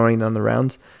fan scoring on the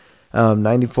rounds.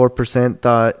 94%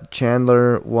 thought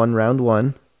Chandler won round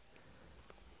 1.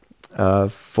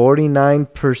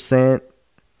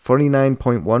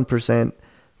 49.1%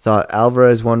 thought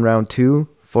Alvarez won round 2.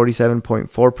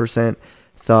 47.4%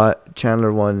 thought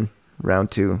Chandler won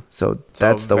round 2. So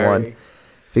that's the one.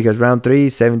 Because round 3,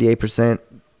 78%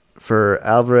 for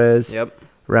Alvarez. Yep.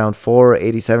 Round 4,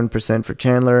 87% for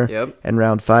Chandler. Yep. And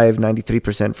round 5,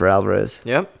 93% for Alvarez.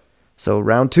 Yep. So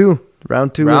round 2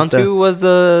 was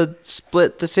the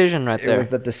split decision right there. It was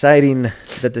the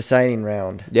deciding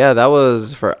round. Yeah, that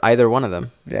was for either one of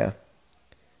them. Yeah.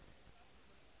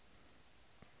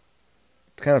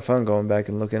 It's kind of fun going back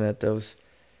and looking at those,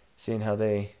 seeing how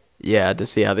they. Yeah, to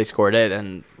see how they scored it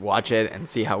and watch it and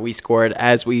see how we scored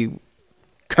as we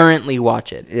currently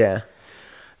watch it. Yeah.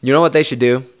 You know what they should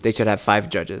do? They should have 5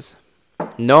 judges.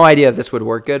 No idea if this would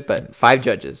work good, but 5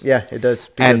 judges. Yeah, it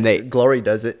does. And Glory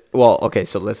does it. Well, okay,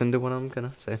 so listen to what I'm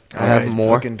gonna say. I have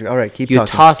more. All right, keep you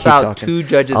talking. toss keep out talking. 2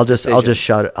 judges. I'll just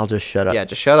shut up. Yeah,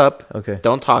 just shut up. Okay.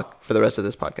 Don't talk for the rest of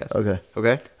this podcast. Okay.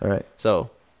 Okay. All right.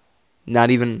 So, not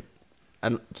even.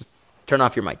 Just turn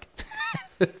off your mic.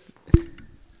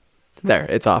 There,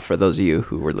 it's off for those of you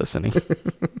who were listening.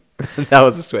 That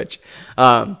was a switch.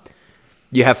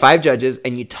 You have 5 judges,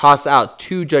 and you toss out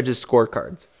 2 judges'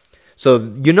 scorecards. So,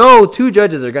 2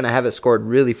 judges are going to have it scored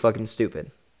really fucking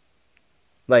stupid.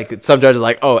 Like, some judges are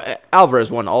like, oh,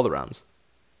 Alvarez won all the rounds.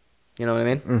 You know what I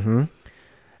mean? Mm-hmm.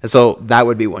 And so, that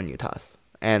would be one you toss.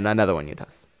 And another one you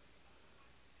toss.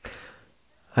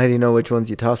 How do you know which ones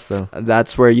you toss, though?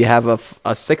 That's where you have a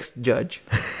 6th judge.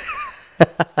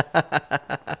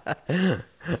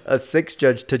 A 6th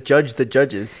judge to judge the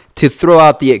judges. To throw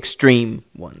out the extreme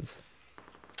ones.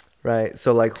 Right.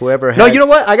 So, like, whoever had... No, you know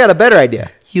what? I got a better idea.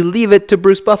 You leave it to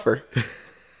Bruce Buffer.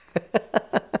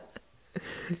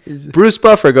 Bruce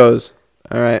Buffer goes,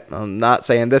 all right, I'm not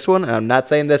saying this one, and I'm not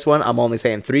saying this one. I'm only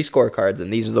saying 3 scorecards,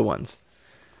 and these are the ones.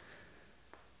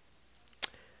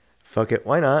 Fuck it.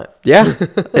 Why not? Yeah.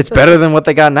 It's better than what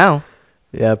they got now.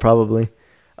 Yeah, probably.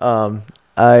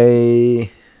 I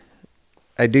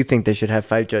do think they should have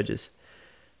 5 judges.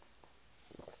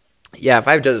 Yeah,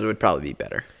 5 judges would probably be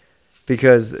better.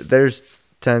 Because there's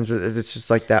times where it's just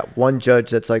like that one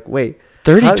judge that's like, wait.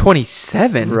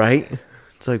 30-27? Right?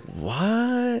 It's like,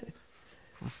 what?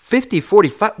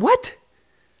 50-45? What?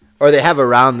 Or they have a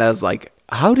round that's like,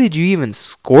 how did you even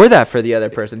score that for the other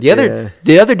person?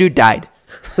 The other dude died.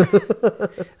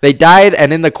 They died,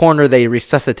 and in the corner, they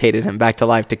resuscitated him back to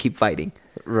life to keep fighting.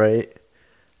 Right.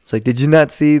 It's like, did you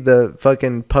not see the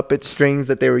fucking puppet strings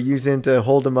that they were using to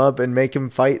hold him up and make him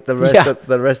fight the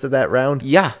rest of that round?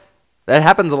 Yeah. That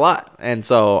happens a lot. And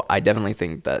so I definitely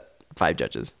think that 5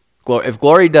 judges. If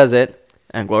Glory does it,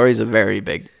 and Glory's a very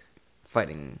big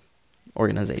fighting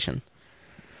organization.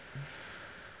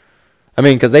 I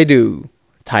mean, because they do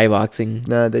Thai boxing,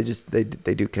 No, they do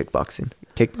kickboxing.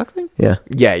 kickboxing. Yeah,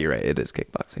 Yeah, you're right. It is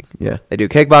kickboxing. yeah. They do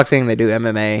kickboxing. They do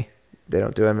MMA. They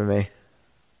don't do MMA.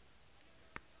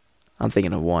 I'm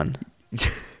thinking of one.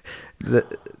 The,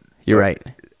 You're right.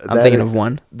 I'm that thinking or- of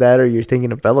one. that or you're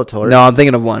thinking of Bellator. No, I'm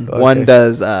thinking of one. Okay. One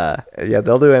does Yeah,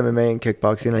 they'll do MMA and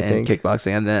kickboxing, I and think.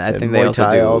 kickboxing, and then I And think they Muay also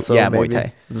Thai do also, Muay maybe.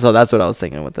 Thai. So that's what I was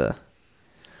thinking with the.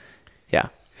 Yeah.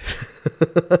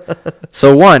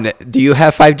 So one, do you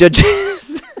have 5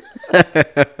 judges?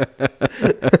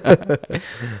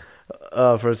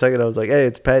 For a second, I was like, hey,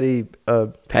 it's Patty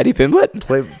Patty Pimblett?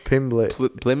 Pimblett.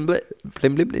 Plimblet?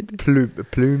 Plimblet?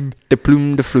 Plume. The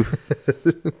plume de flu.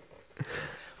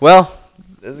 Well,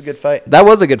 It was a good fight. that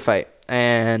was a good fight.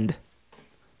 And,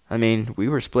 I mean, we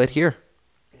were split here.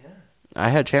 Yeah. I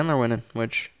had Chandler winning,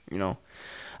 which,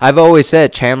 I've always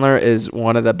said Chandler is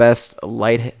one of the best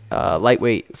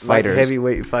lightweight fighters.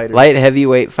 Heavyweight fighter. Light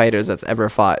heavyweight fighters that's ever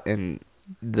fought in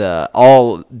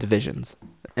all divisions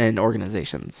and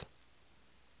organizations.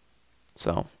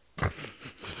 So,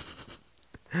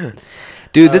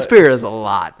 dude, this beer is a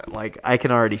lot. Like, I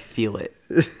can already feel it.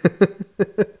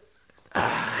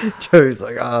 Joey's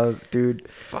like, oh, dude.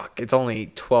 Fuck, it's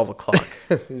only 12 o'clock.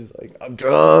 He's like, I'm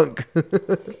drunk.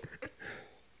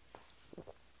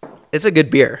 It's a good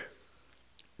beer,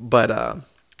 but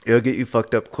It'll get you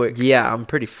fucked up quick. yeah, I'm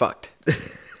pretty fucked.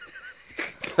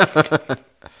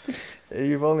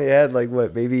 You've only had like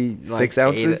what, maybe Like 6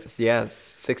 ounces? yeah,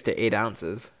 6 to 8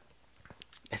 ounces.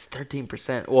 It's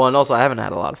 13%. Well, and also I haven't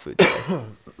had a lot of food today.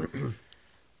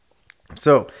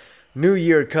 So, new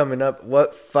year coming up.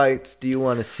 What fights do you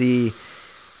want to see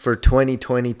for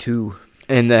 2022?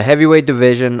 In the heavyweight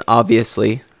division,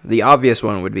 obviously, the obvious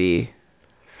one would be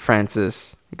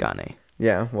Francis Ngannou.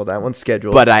 Yeah, well, that one's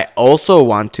scheduled. But I also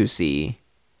want to see.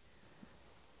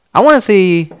 I want to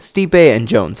see Stipe and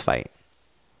Jones fight.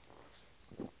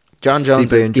 John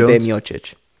Jones Stipe and and Stipe Jones?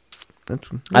 Miocic. That's,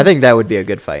 I think that would be a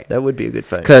good fight. that would be a good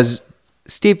fight. Because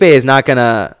Stipe is not going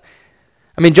to.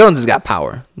 I mean, Jones has got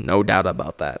power. No doubt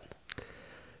about that.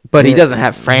 But he Yeah, doesn't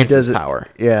have he Francis doesn't- power.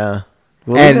 Yeah.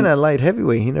 Well, And- even at light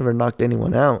heavyweight, he never knocked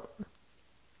anyone out.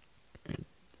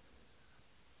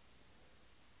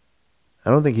 I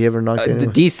don't think he ever knocked The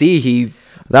anyone. DC,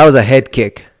 That was a head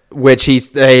kick.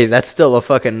 hey, that's still a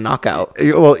fucking knockout.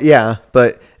 Well, yeah,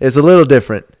 but it's a little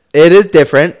different. It is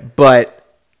different,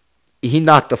 but he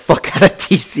knocked the fuck out of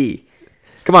DC.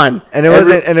 Come on, And it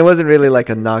wasn't really like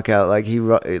a knockout. Like he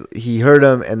hurt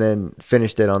him and then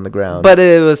finished it on the ground. But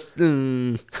it was.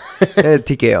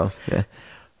 TKO. Yeah.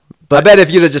 I bet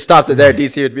if you'd have just stopped it there,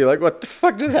 DC would be like, "What the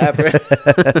fuck just happened?"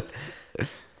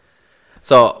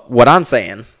 So what I'm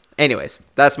saying, anyways,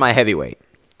 that's my heavyweight.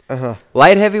 Uh-huh.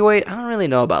 Light heavyweight, I don't really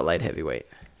know about light heavyweight.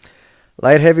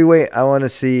 Light heavyweight, I want to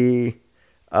see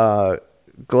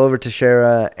Glover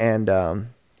Teixeira and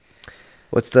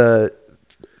what's the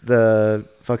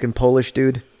fucking Polish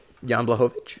dude? Jan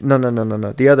Blachowicz. No.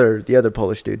 The other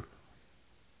Polish dude.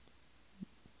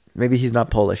 Maybe he's not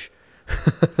Polish.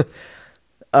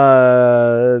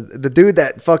 The dude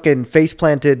that fucking face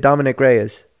planted Dominic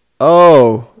Reyes.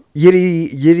 Oh, Yuri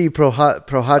Prochazka.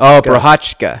 oh,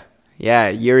 Prochazka. Yeah,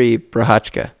 Yuri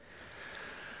Prochazka.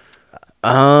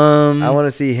 I want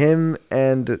to see him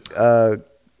and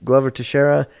Glover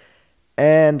Teixeira,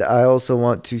 and I also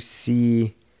want to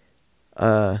see if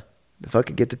I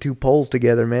could get the two Poles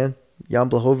together, man. Jan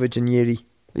Blachowicz and Yuri.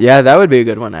 Yeah, that would be a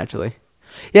good one, actually.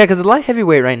 Yeah, because the light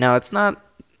heavyweight right now, it's not.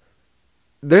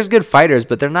 There's good fighters,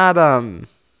 but they're not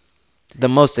the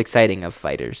most exciting of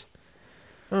fighters.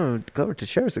 Oh, Glover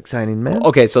Teixeira's exciting, man.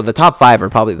 Okay, so the top 5 are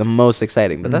probably the most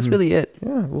exciting, but that's really it.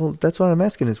 Yeah, well, that's what I'm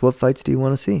asking is what fights do you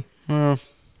want to see?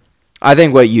 I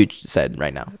think what you said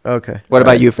right now. Okay. What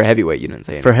about Alright. you for heavyweight? You didn't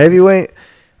say anything. For heavyweight,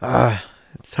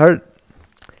 it's hard.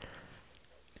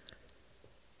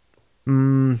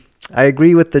 I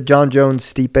agree with the John Jones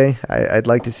Stipe. I'd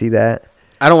like to see that.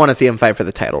 I don't want to see him fight for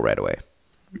the title right away.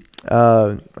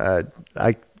 I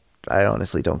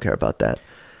honestly don't care about that.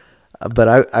 But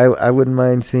I wouldn't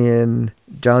mind seeing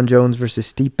John Jones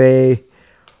versus Stipe,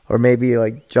 or maybe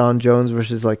like John Jones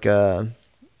versus like a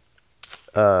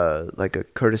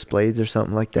Curtis Blades or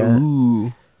something like that.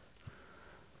 Ooh.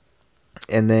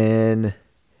 And then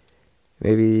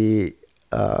maybe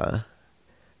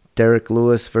Derek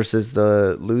Lewis versus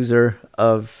the loser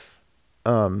of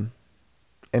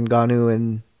Ngannou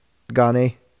and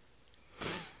Gane.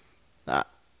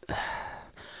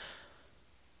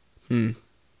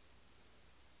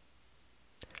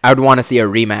 I would want to see a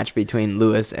rematch between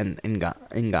Lewis and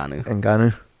Ngannou.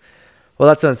 Ngannou. Well,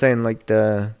 that's what I'm saying. Like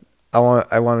I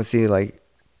want to see like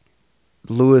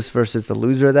Lewis versus the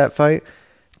loser of that fight,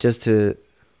 just to.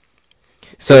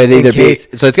 So it in either case-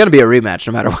 be so it's gonna be a rematch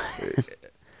no matter what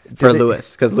for they-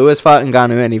 Lewis, because Lewis fought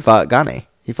Ngannou and he fought Gane.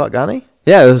 He fought Gane?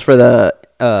 Yeah, it was for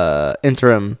the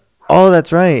interim. Oh,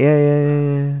 that's right.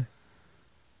 Yeah.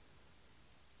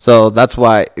 So that's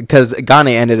why, because Gane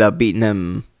ended up beating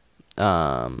him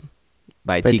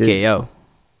by TKO.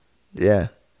 Yeah.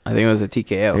 I think it was a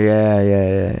TKO.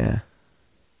 Yeah.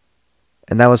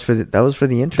 And that was for the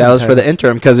interim. That was for the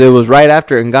interim, because it was right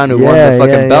after Ngannou won the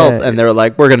fucking belt, yeah. and they were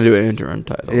like, "We're gonna do an interim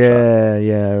title." shot.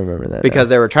 Yeah, I remember that. Because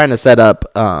they were trying to set up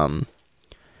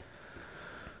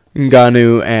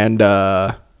Ngannou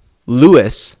and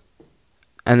Lewis,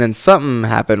 and then something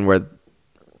happened where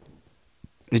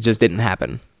it just didn't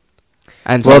happen.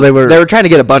 And so Well, they were trying to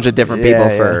get a bunch of different people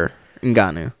Yeah, for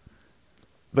Ngannou.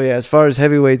 But yeah, as far as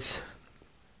heavyweights,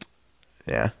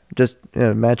 yeah, just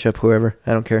match up whoever.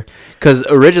 I don't care. Because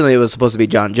originally it was supposed to be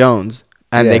John Jones,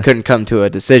 and they Yeah. couldn't come to a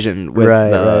decision with right.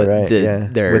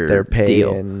 their with their pay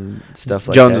deal. and stuff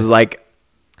like Jones that. was like,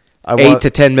 I 8 to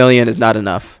 10 million is not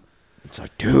enough. It's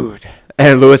like, dude.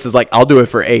 And Lewis is like, I'll do it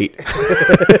for 8.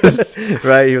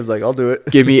 Right? He was like, I'll do it.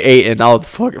 Give me 8 and I'll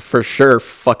for sure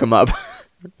fuck him up.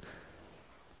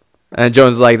 And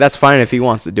Jones is like, that's fine if he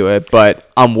wants to do it,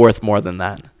 but I'm worth more than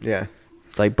that. Yeah.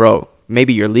 It's like, bro,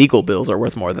 maybe your legal bills are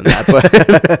worth more than that,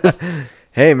 but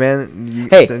Hey, man.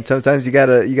 Hey. Sometimes you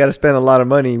gotta spend a lot of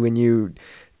money when you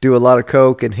do a lot of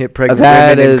coke and hit pregnant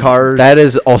that women in is cars. that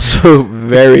is also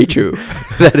very true.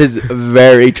 That is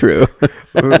very true.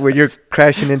 When you're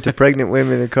crashing into pregnant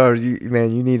women in cars, you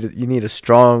need a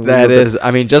strong. That legal is, I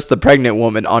mean, just the pregnant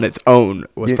woman on its own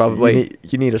was probably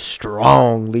you need a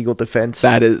strong legal defense.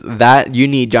 that you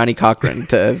need Johnny Cochran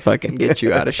to fucking get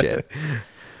you out of shit.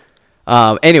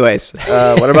 Anyways,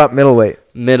 What about middleweight?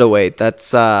 middleweight.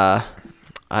 That's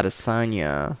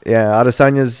Adesanya. Yeah,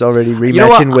 Adesanya's already rematching You know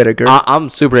what? Whitaker. I'm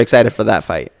super excited for that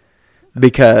fight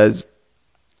because,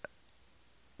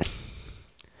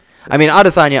 I mean,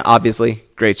 Adesanya obviously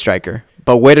great striker,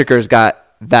 but Whitaker's got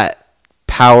that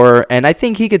power, and I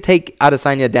think he could take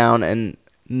Adesanya down and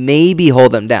maybe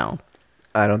hold him down.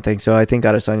 I don't think so. I think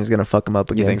Adesanya's gonna fuck him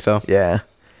up again. You think so? Yeah.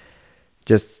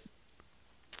 Just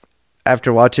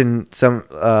after watching some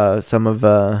of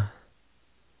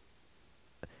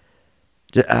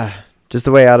just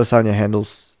the way Adesanya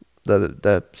handles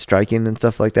the striking and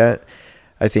stuff like that,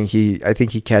 I think he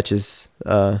catches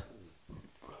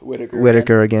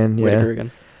Whitaker again. Yeah. Whitaker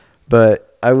again.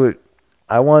 But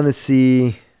I want to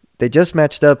see. They just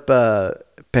matched up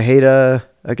Pereira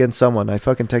against someone. I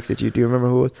fucking texted you. Do you remember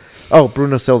who it was? Oh,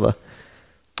 Bruno Silva.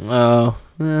 Oh,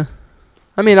 I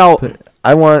mean,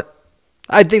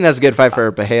 I think that's a good fight for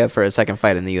Bahia for a second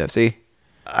fight in the UFC.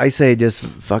 I say just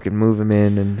fucking move him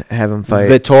in and have him fight.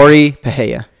 Vittori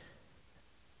Pereira.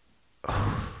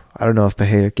 I don't know if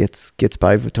Pereira gets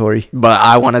by Vittori. But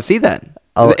I want to see that.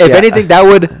 Oh, If yeah, anything, that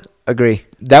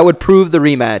would prove the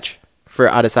rematch for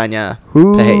Adesanya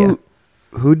Pereira.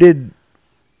 Who did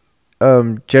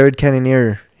Jared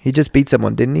Cannonier? He just beat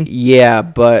someone, didn't he? Yeah,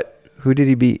 but Who did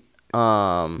he beat?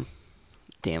 damn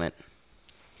it.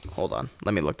 Hold on.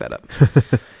 Let me look that up.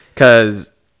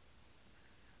 Cuz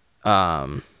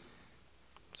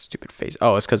stupid face.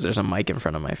 Oh, it's cuz there's a mic in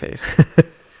front of my face.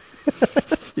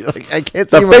 You're like, I can't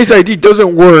see The Face ID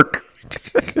doesn't work.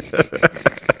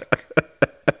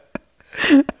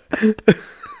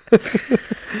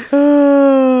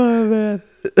 Oh man.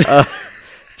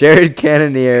 Jared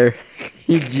Cannonier,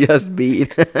 he just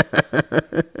beat.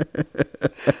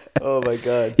 Oh my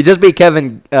god. He just beat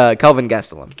Kelvin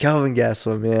Gastelum. Calvin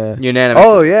Gastelum, yeah. Unanimous.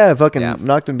 Oh yeah, fucking Yeah.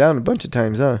 knocked him down a bunch of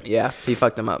times, huh? Yeah, he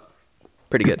fucked him up.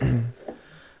 Pretty good.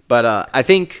 But I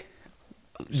think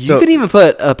you So- could even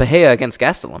put Pereira against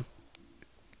Gastelum.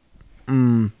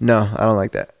 No, I don't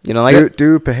like that. You don't like it?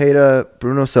 Do Pereira,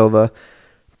 Bruno Silva,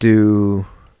 if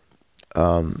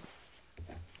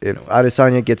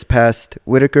Adesanya gets past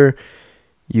Whitaker,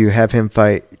 you have him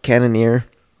fight Cannonier.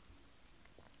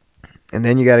 And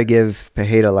then you got to give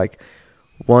Pereira like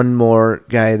one more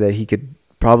guy that he could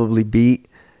probably beat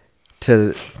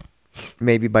to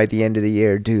maybe by the end of the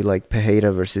year do like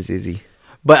Pereira versus Izzy.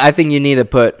 But I think you need to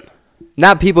put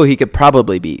not people he could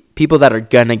probably beat, people that are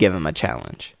gonna give him a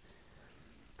challenge.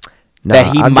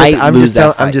 That he might lose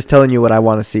that fight. I'm just telling you what I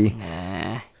want to see.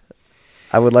 Nah.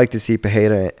 I would like to see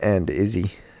Pereira and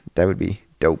Izzy. That would be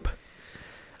dope.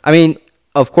 I mean,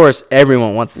 of course,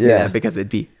 everyone wants to see Yeah. that because it'd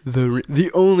be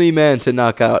the only man to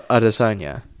knock out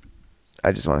Adesanya,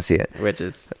 I just want to see it. which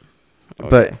is. Okay.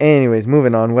 But anyways,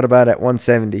 moving on. What about at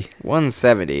 170?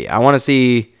 170. I want to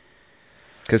see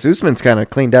Because Usman's kind of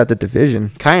cleaned out the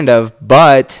division. kind of,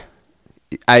 but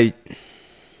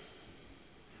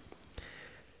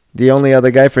The only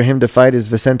other guy for him to fight is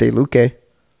Vicente Luque.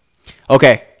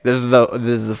 Okay, this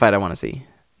is the fight I want to see.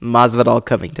 Masvidal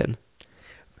Covington.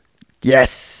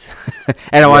 Yes.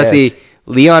 And I want to Yes. see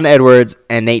Leon Edwards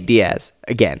and Nate Diaz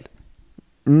again.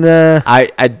 Nah.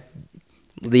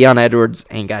 Leon Edwards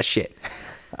ain't got shit.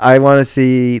 I want to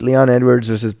see Leon Edwards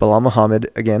versus Bilal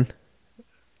Muhammad again.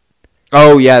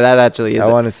 Oh yeah, that actually is.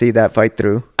 I want to see that fight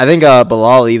through. I think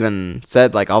Bilal even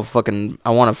said like I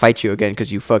want to fight you again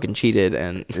because you fucking cheated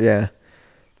and Yeah.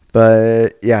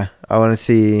 But yeah, I want to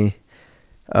see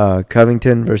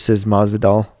Covington versus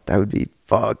Masvidal. That would be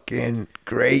fucking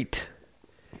great.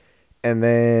 And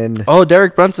then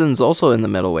Derek Brunson's also in the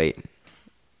middleweight,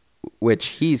 which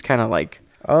he's kind of like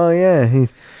yeah,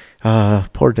 he's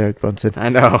poor Derek Brunson. I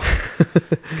know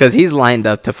because he's lined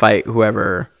up to fight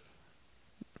whoever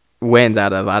wins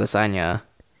out of Adesanya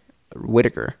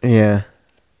Whitaker. Yeah.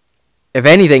 If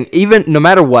anything, even no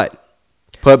matter what,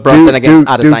 put Brunson against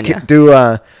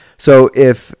Adesanya. So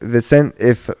if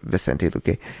Vicente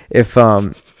Luque,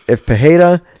 if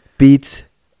Pereira beats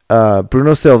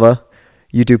Bruno Silva,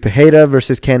 you do Pereira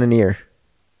versus Cannonier,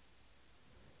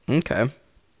 Okay.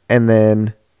 and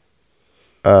then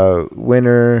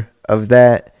winner of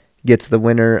that gets the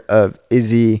winner of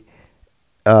Izzy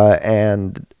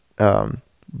and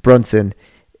Brunson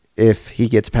if he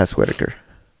gets past Whitaker.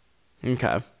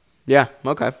 Okay. Yeah.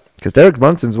 Okay. Because Derek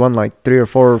Brunson's won like 3 or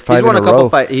 4 or 5 He's won in a a couple row.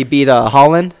 fights. He beat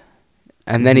Holland,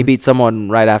 and then he Mhm. beat someone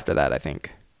right after that. I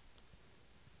think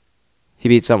he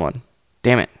beat someone.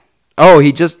 Damn it! Oh,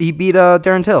 he beat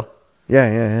Darren Till.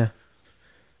 Yeah.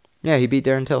 Yeah, he beat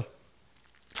Darren Till.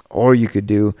 Or you could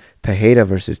do Pereira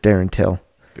versus Darren Till.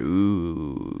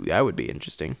 Ooh, that would be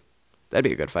interesting. That'd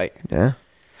be a good fight. Yeah.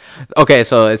 Okay,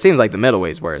 so it seems like the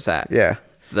middleweight is where it's at. Yeah.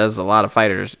 There's a lot of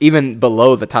fighters, even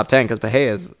below the top 10, because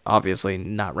Pereira is obviously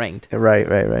not ranked.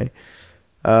 Right.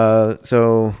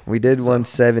 So we did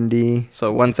 170.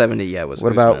 So 170, yeah, was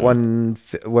What about Usman.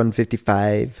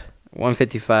 155?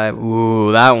 155?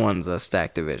 Ooh, that one's a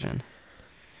stacked division.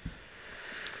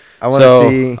 I want to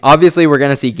see. Obviously, we're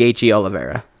going to see Gaethje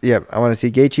Oliveira. Yep, I want to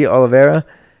see Gaethje Oliveira,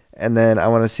 and then I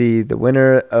want to see the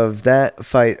winner of that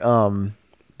fight. Beneil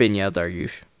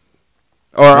Dariush.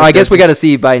 Or I guess we got to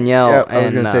see Beneil Yeah, I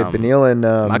was and gonna say Beneil and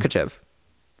Makhachev.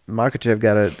 Makhachev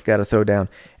gotta throw down,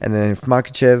 and then if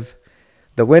Makhachev,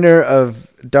 the winner of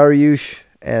Dariush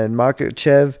and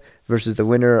Makhachev versus the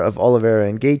winner of Oliveira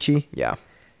and Gaethje, Yeah.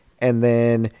 and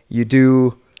then you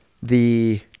do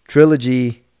the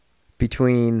trilogy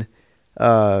between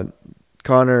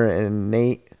Connor and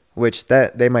Nate, which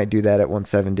that they might do that at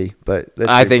 170, but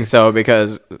I think so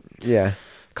because yeah,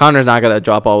 Connor's not going to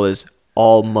drop all his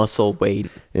all muscle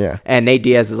weight. yeah. And Nate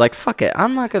Diaz is like, fuck it.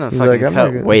 I'm not going to He's fucking like, I'm cut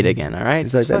not gonna- weight again, all right?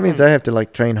 He's like, Just that means fucking I have to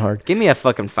like train hard. give me a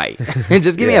fucking fight.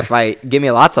 Just give me Yeah. a fight. Give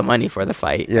me lots of money for the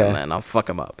fight, Yeah. and then I'll fuck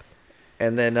him up.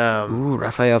 And then Ooh,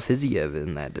 Rafael Fiziev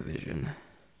in that division.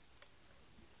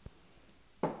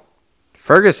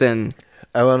 Ferguson.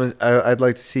 I'd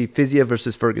like to see Fiziev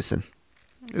versus Ferguson.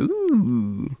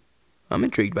 Ooh, I'm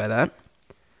intrigued by that.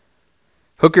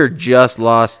 Hooker just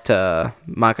lost to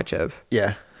Makhachev.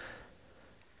 Yeah.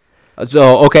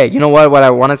 So, okay, you know what I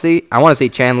want to see? I want to see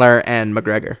Chandler and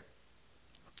McGregor.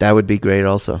 That would be great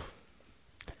also.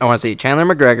 I want to see Chandler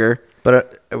McGregor.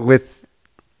 But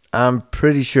I'm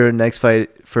pretty sure next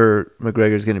fight for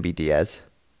McGregor is going to be Diaz.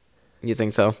 You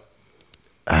think so?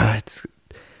 It's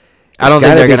I don't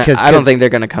gotta think they're be, gonna. I don't think they're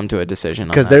gonna come to a decision on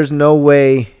because that. there's no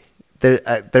way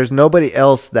there's nobody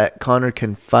else that Connor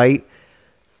can fight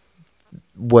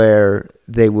where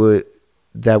that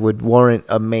would warrant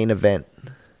a main event.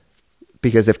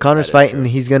 Because if Connor's That is fighting, true.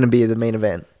 he's going to be the main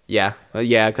event. Yeah,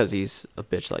 because he's a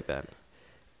bitch like that.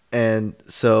 And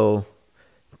so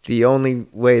the only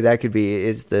way that could be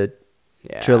is the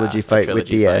Yeah, trilogy the fight with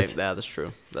Diaz. Yeah, that's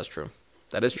true.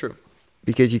 That is true.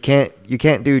 Because you can't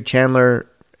do Chandler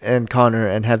and Connor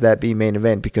and have that be main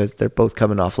event because they're both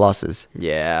coming off losses.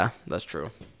 Yeah, that's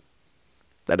true.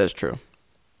 That is true.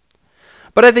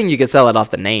 But I think you could sell it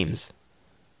off the names.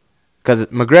 Because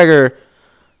McGregor,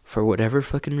 for whatever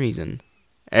fucking reason,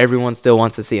 everyone still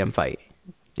wants to see him fight.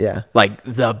 Yeah. Like,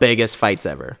 the biggest fights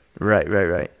ever.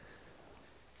 Right.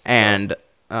 And,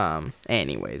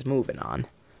 anyways, moving on.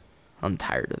 I'm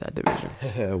tired of that division.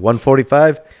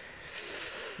 145.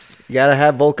 You got to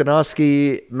have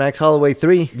Volkanovski, Max Holloway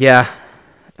 3. Yeah.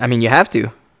 I mean, you have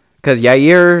to. Because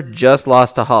Yair just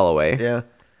lost to Holloway. Yeah.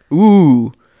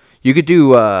 Ooh. You could do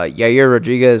Yair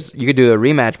Rodriguez. You could do a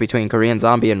rematch between Korean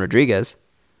Zombie and Rodriguez.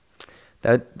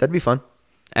 That'd be fun.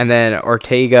 And then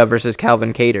Ortega versus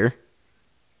Calvin Cater.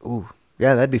 Ooh.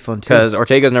 Yeah, that'd be fun too. Because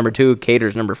Ortega's number 2,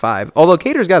 Cater's number 5. Although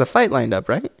Cater's got a fight lined up,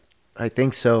 right? I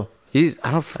think so.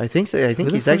 I think so. I think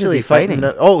Who the he's fuck is actually he fighting.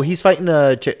 fighting? He's fighting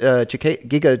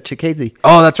Giga Chikadze.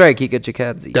 Oh, that's right, Kika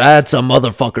Chikadze. That's a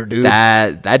motherfucker, dude.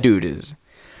 That dude is.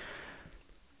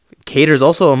 Cater's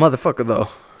also a motherfucker, though.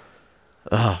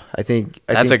 I think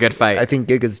That's a good fight. I think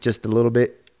Giga's just a little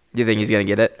bit. Do you think he's gonna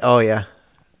get it? Oh yeah,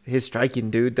 his striking,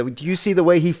 dude. Do you see the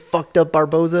way he fucked up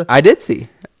Barboza? I did see,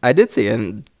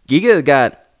 and Giga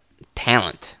got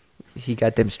talent. He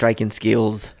got them striking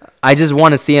skills. I just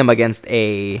want to see him against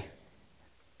a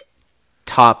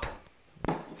top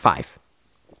 5.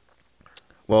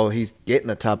 Well, he's getting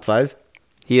a top 5.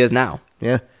 He is now.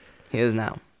 Yeah. He is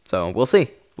now. So we'll see.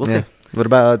 We'll see. What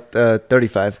about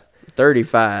 35?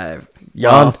 35.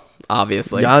 Jan. Well,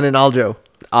 obviously. Jan and Aljo.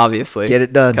 Obviously. Get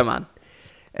it done. Come on.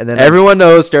 And then Everyone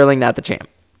knows Sterling not the champ.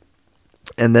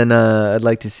 And then I'd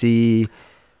like to see.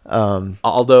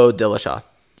 Aldo Dillashaw.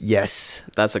 Yes.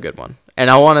 That's a good one. And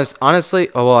I want to honestly.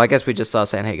 Oh well, I guess we just saw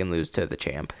Sandhagen lose to the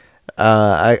champ.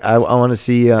 I want to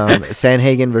see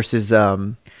Sandhagen versus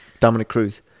Dominic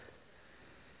Cruz.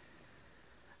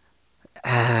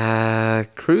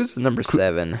 Cruz is number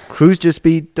 7. Cruz just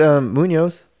beat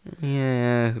Munoz.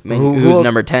 Yeah. Who Who's else?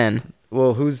 number 10?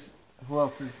 Well, who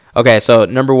else is? Okay, so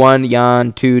number 1,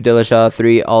 Jan. 2, Dillashaw.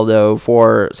 3, Aldo.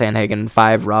 4, Sandhagen.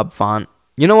 5, Rob Font.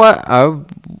 You know what?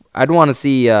 I'd want to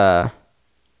see. Merab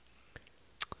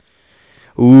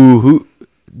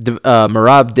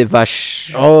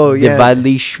Devash. Oh, yeah.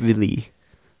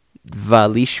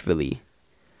 Valishvili.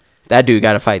 That dude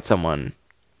got to fight someone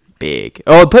big.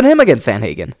 Oh, put him against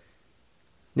Sandhagen.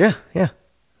 Yeah.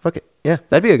 Fuck it. Yeah.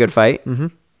 That'd be a good fight. Mm-hmm.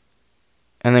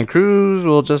 And then Cruz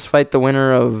will just fight the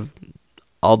winner of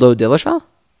Aldo Dillashaw?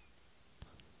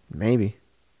 Maybe.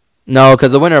 No,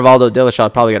 because the winner of Aldo Dillashaw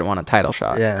is probably going to want a title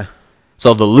shot. Yeah.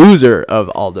 So the loser of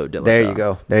Aldo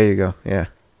Dillashaw. There you go. Yeah.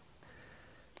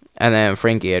 And then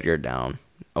Frankie Edgar down.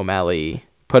 O'Malley.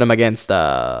 Put him against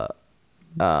Do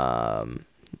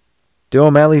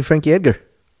O'Malley, Frankie Edgar.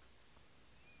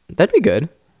 that'd be good.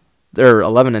 They're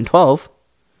 11 and 12.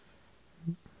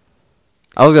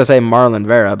 I was going to say Marlon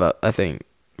Vera, but I think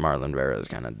Marlon Vera is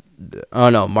kind of... Oh,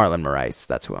 no, Marlon Moraes.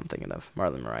 That's who I'm thinking of.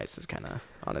 Marlon Moraes is kind of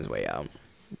on his way out.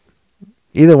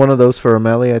 Either one of those for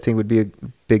O'Malley, I think, would be a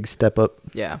big step up.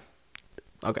 Yeah.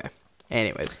 Okay.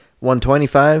 Anyways.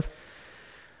 125.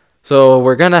 So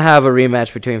we're going to have a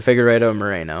rematch between Figueiredo and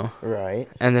Moreno. Right.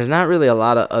 And there's not really a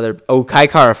lot of other... Oh, Kai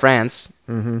Kara France.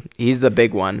 Mm-hmm. He's the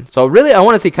big one. So really, I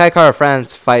want to see Kai Kara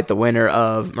France fight the winner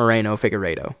of Moreno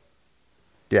Figueiredo.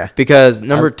 Yeah. Because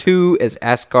number 2 is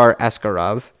Askar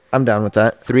Askarov. I'm down with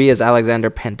that. 3 is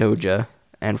Alexander Pantoja.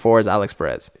 And 4 is Alex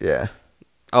Perez. Yeah.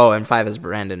 Oh, and 5 is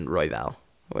Brandon Royval.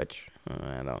 Which,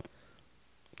 I don't...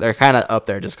 They're kind of up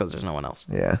there just because there's no one else.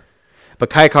 Yeah. But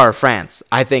Kai Kara France,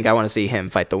 I think I want to see him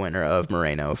fight the winner of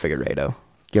Moreno Figueiredo.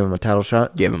 Give him a title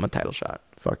shot. Give him a title shot.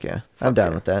 Fuck yeah. I'm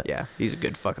down with that. Yeah, he's a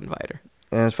good fucking fighter.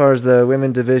 And as far as the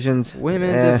women divisions.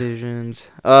 Divisions.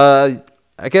 I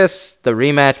guess the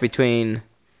rematch between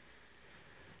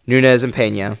Nunes and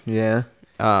Pena. Yeah.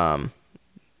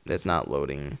 It's not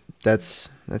loading. That's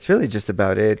really just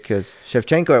about it, because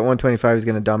Shevchenko at 125 is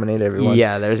going to dominate everyone.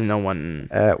 Yeah, there's no one.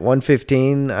 At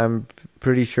 115, I'm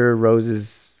pretty sure Rose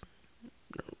is...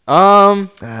 I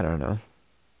don't know.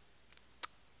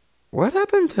 What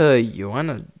happened to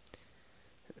Joanna?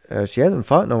 She hasn't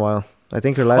fought in a while. I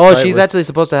think her last Oh, fight she's was... actually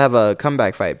supposed to have a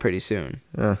comeback fight pretty soon.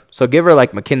 Oh, So give her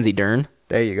like Mackenzie Dern.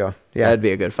 there you go. Yeah. That'd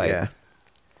be a good fight. Yeah.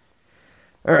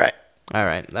 All right. All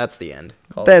right, that's the end.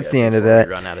 Call That's it the end of before we that.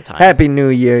 Run out of time. Happy New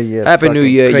Year, you Happy New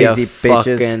fucking Year, crazy you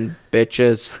bitches. fucking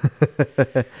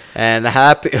bitches. And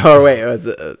happy... Oh, wait. It was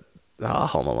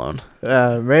Home Alone.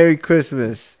 Merry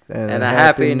Christmas. And a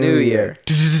Happy New Year.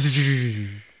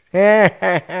 All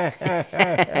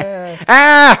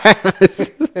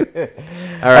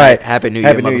right, Happy New Year,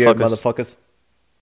 Happy New Year, motherfuckers. motherfuckers.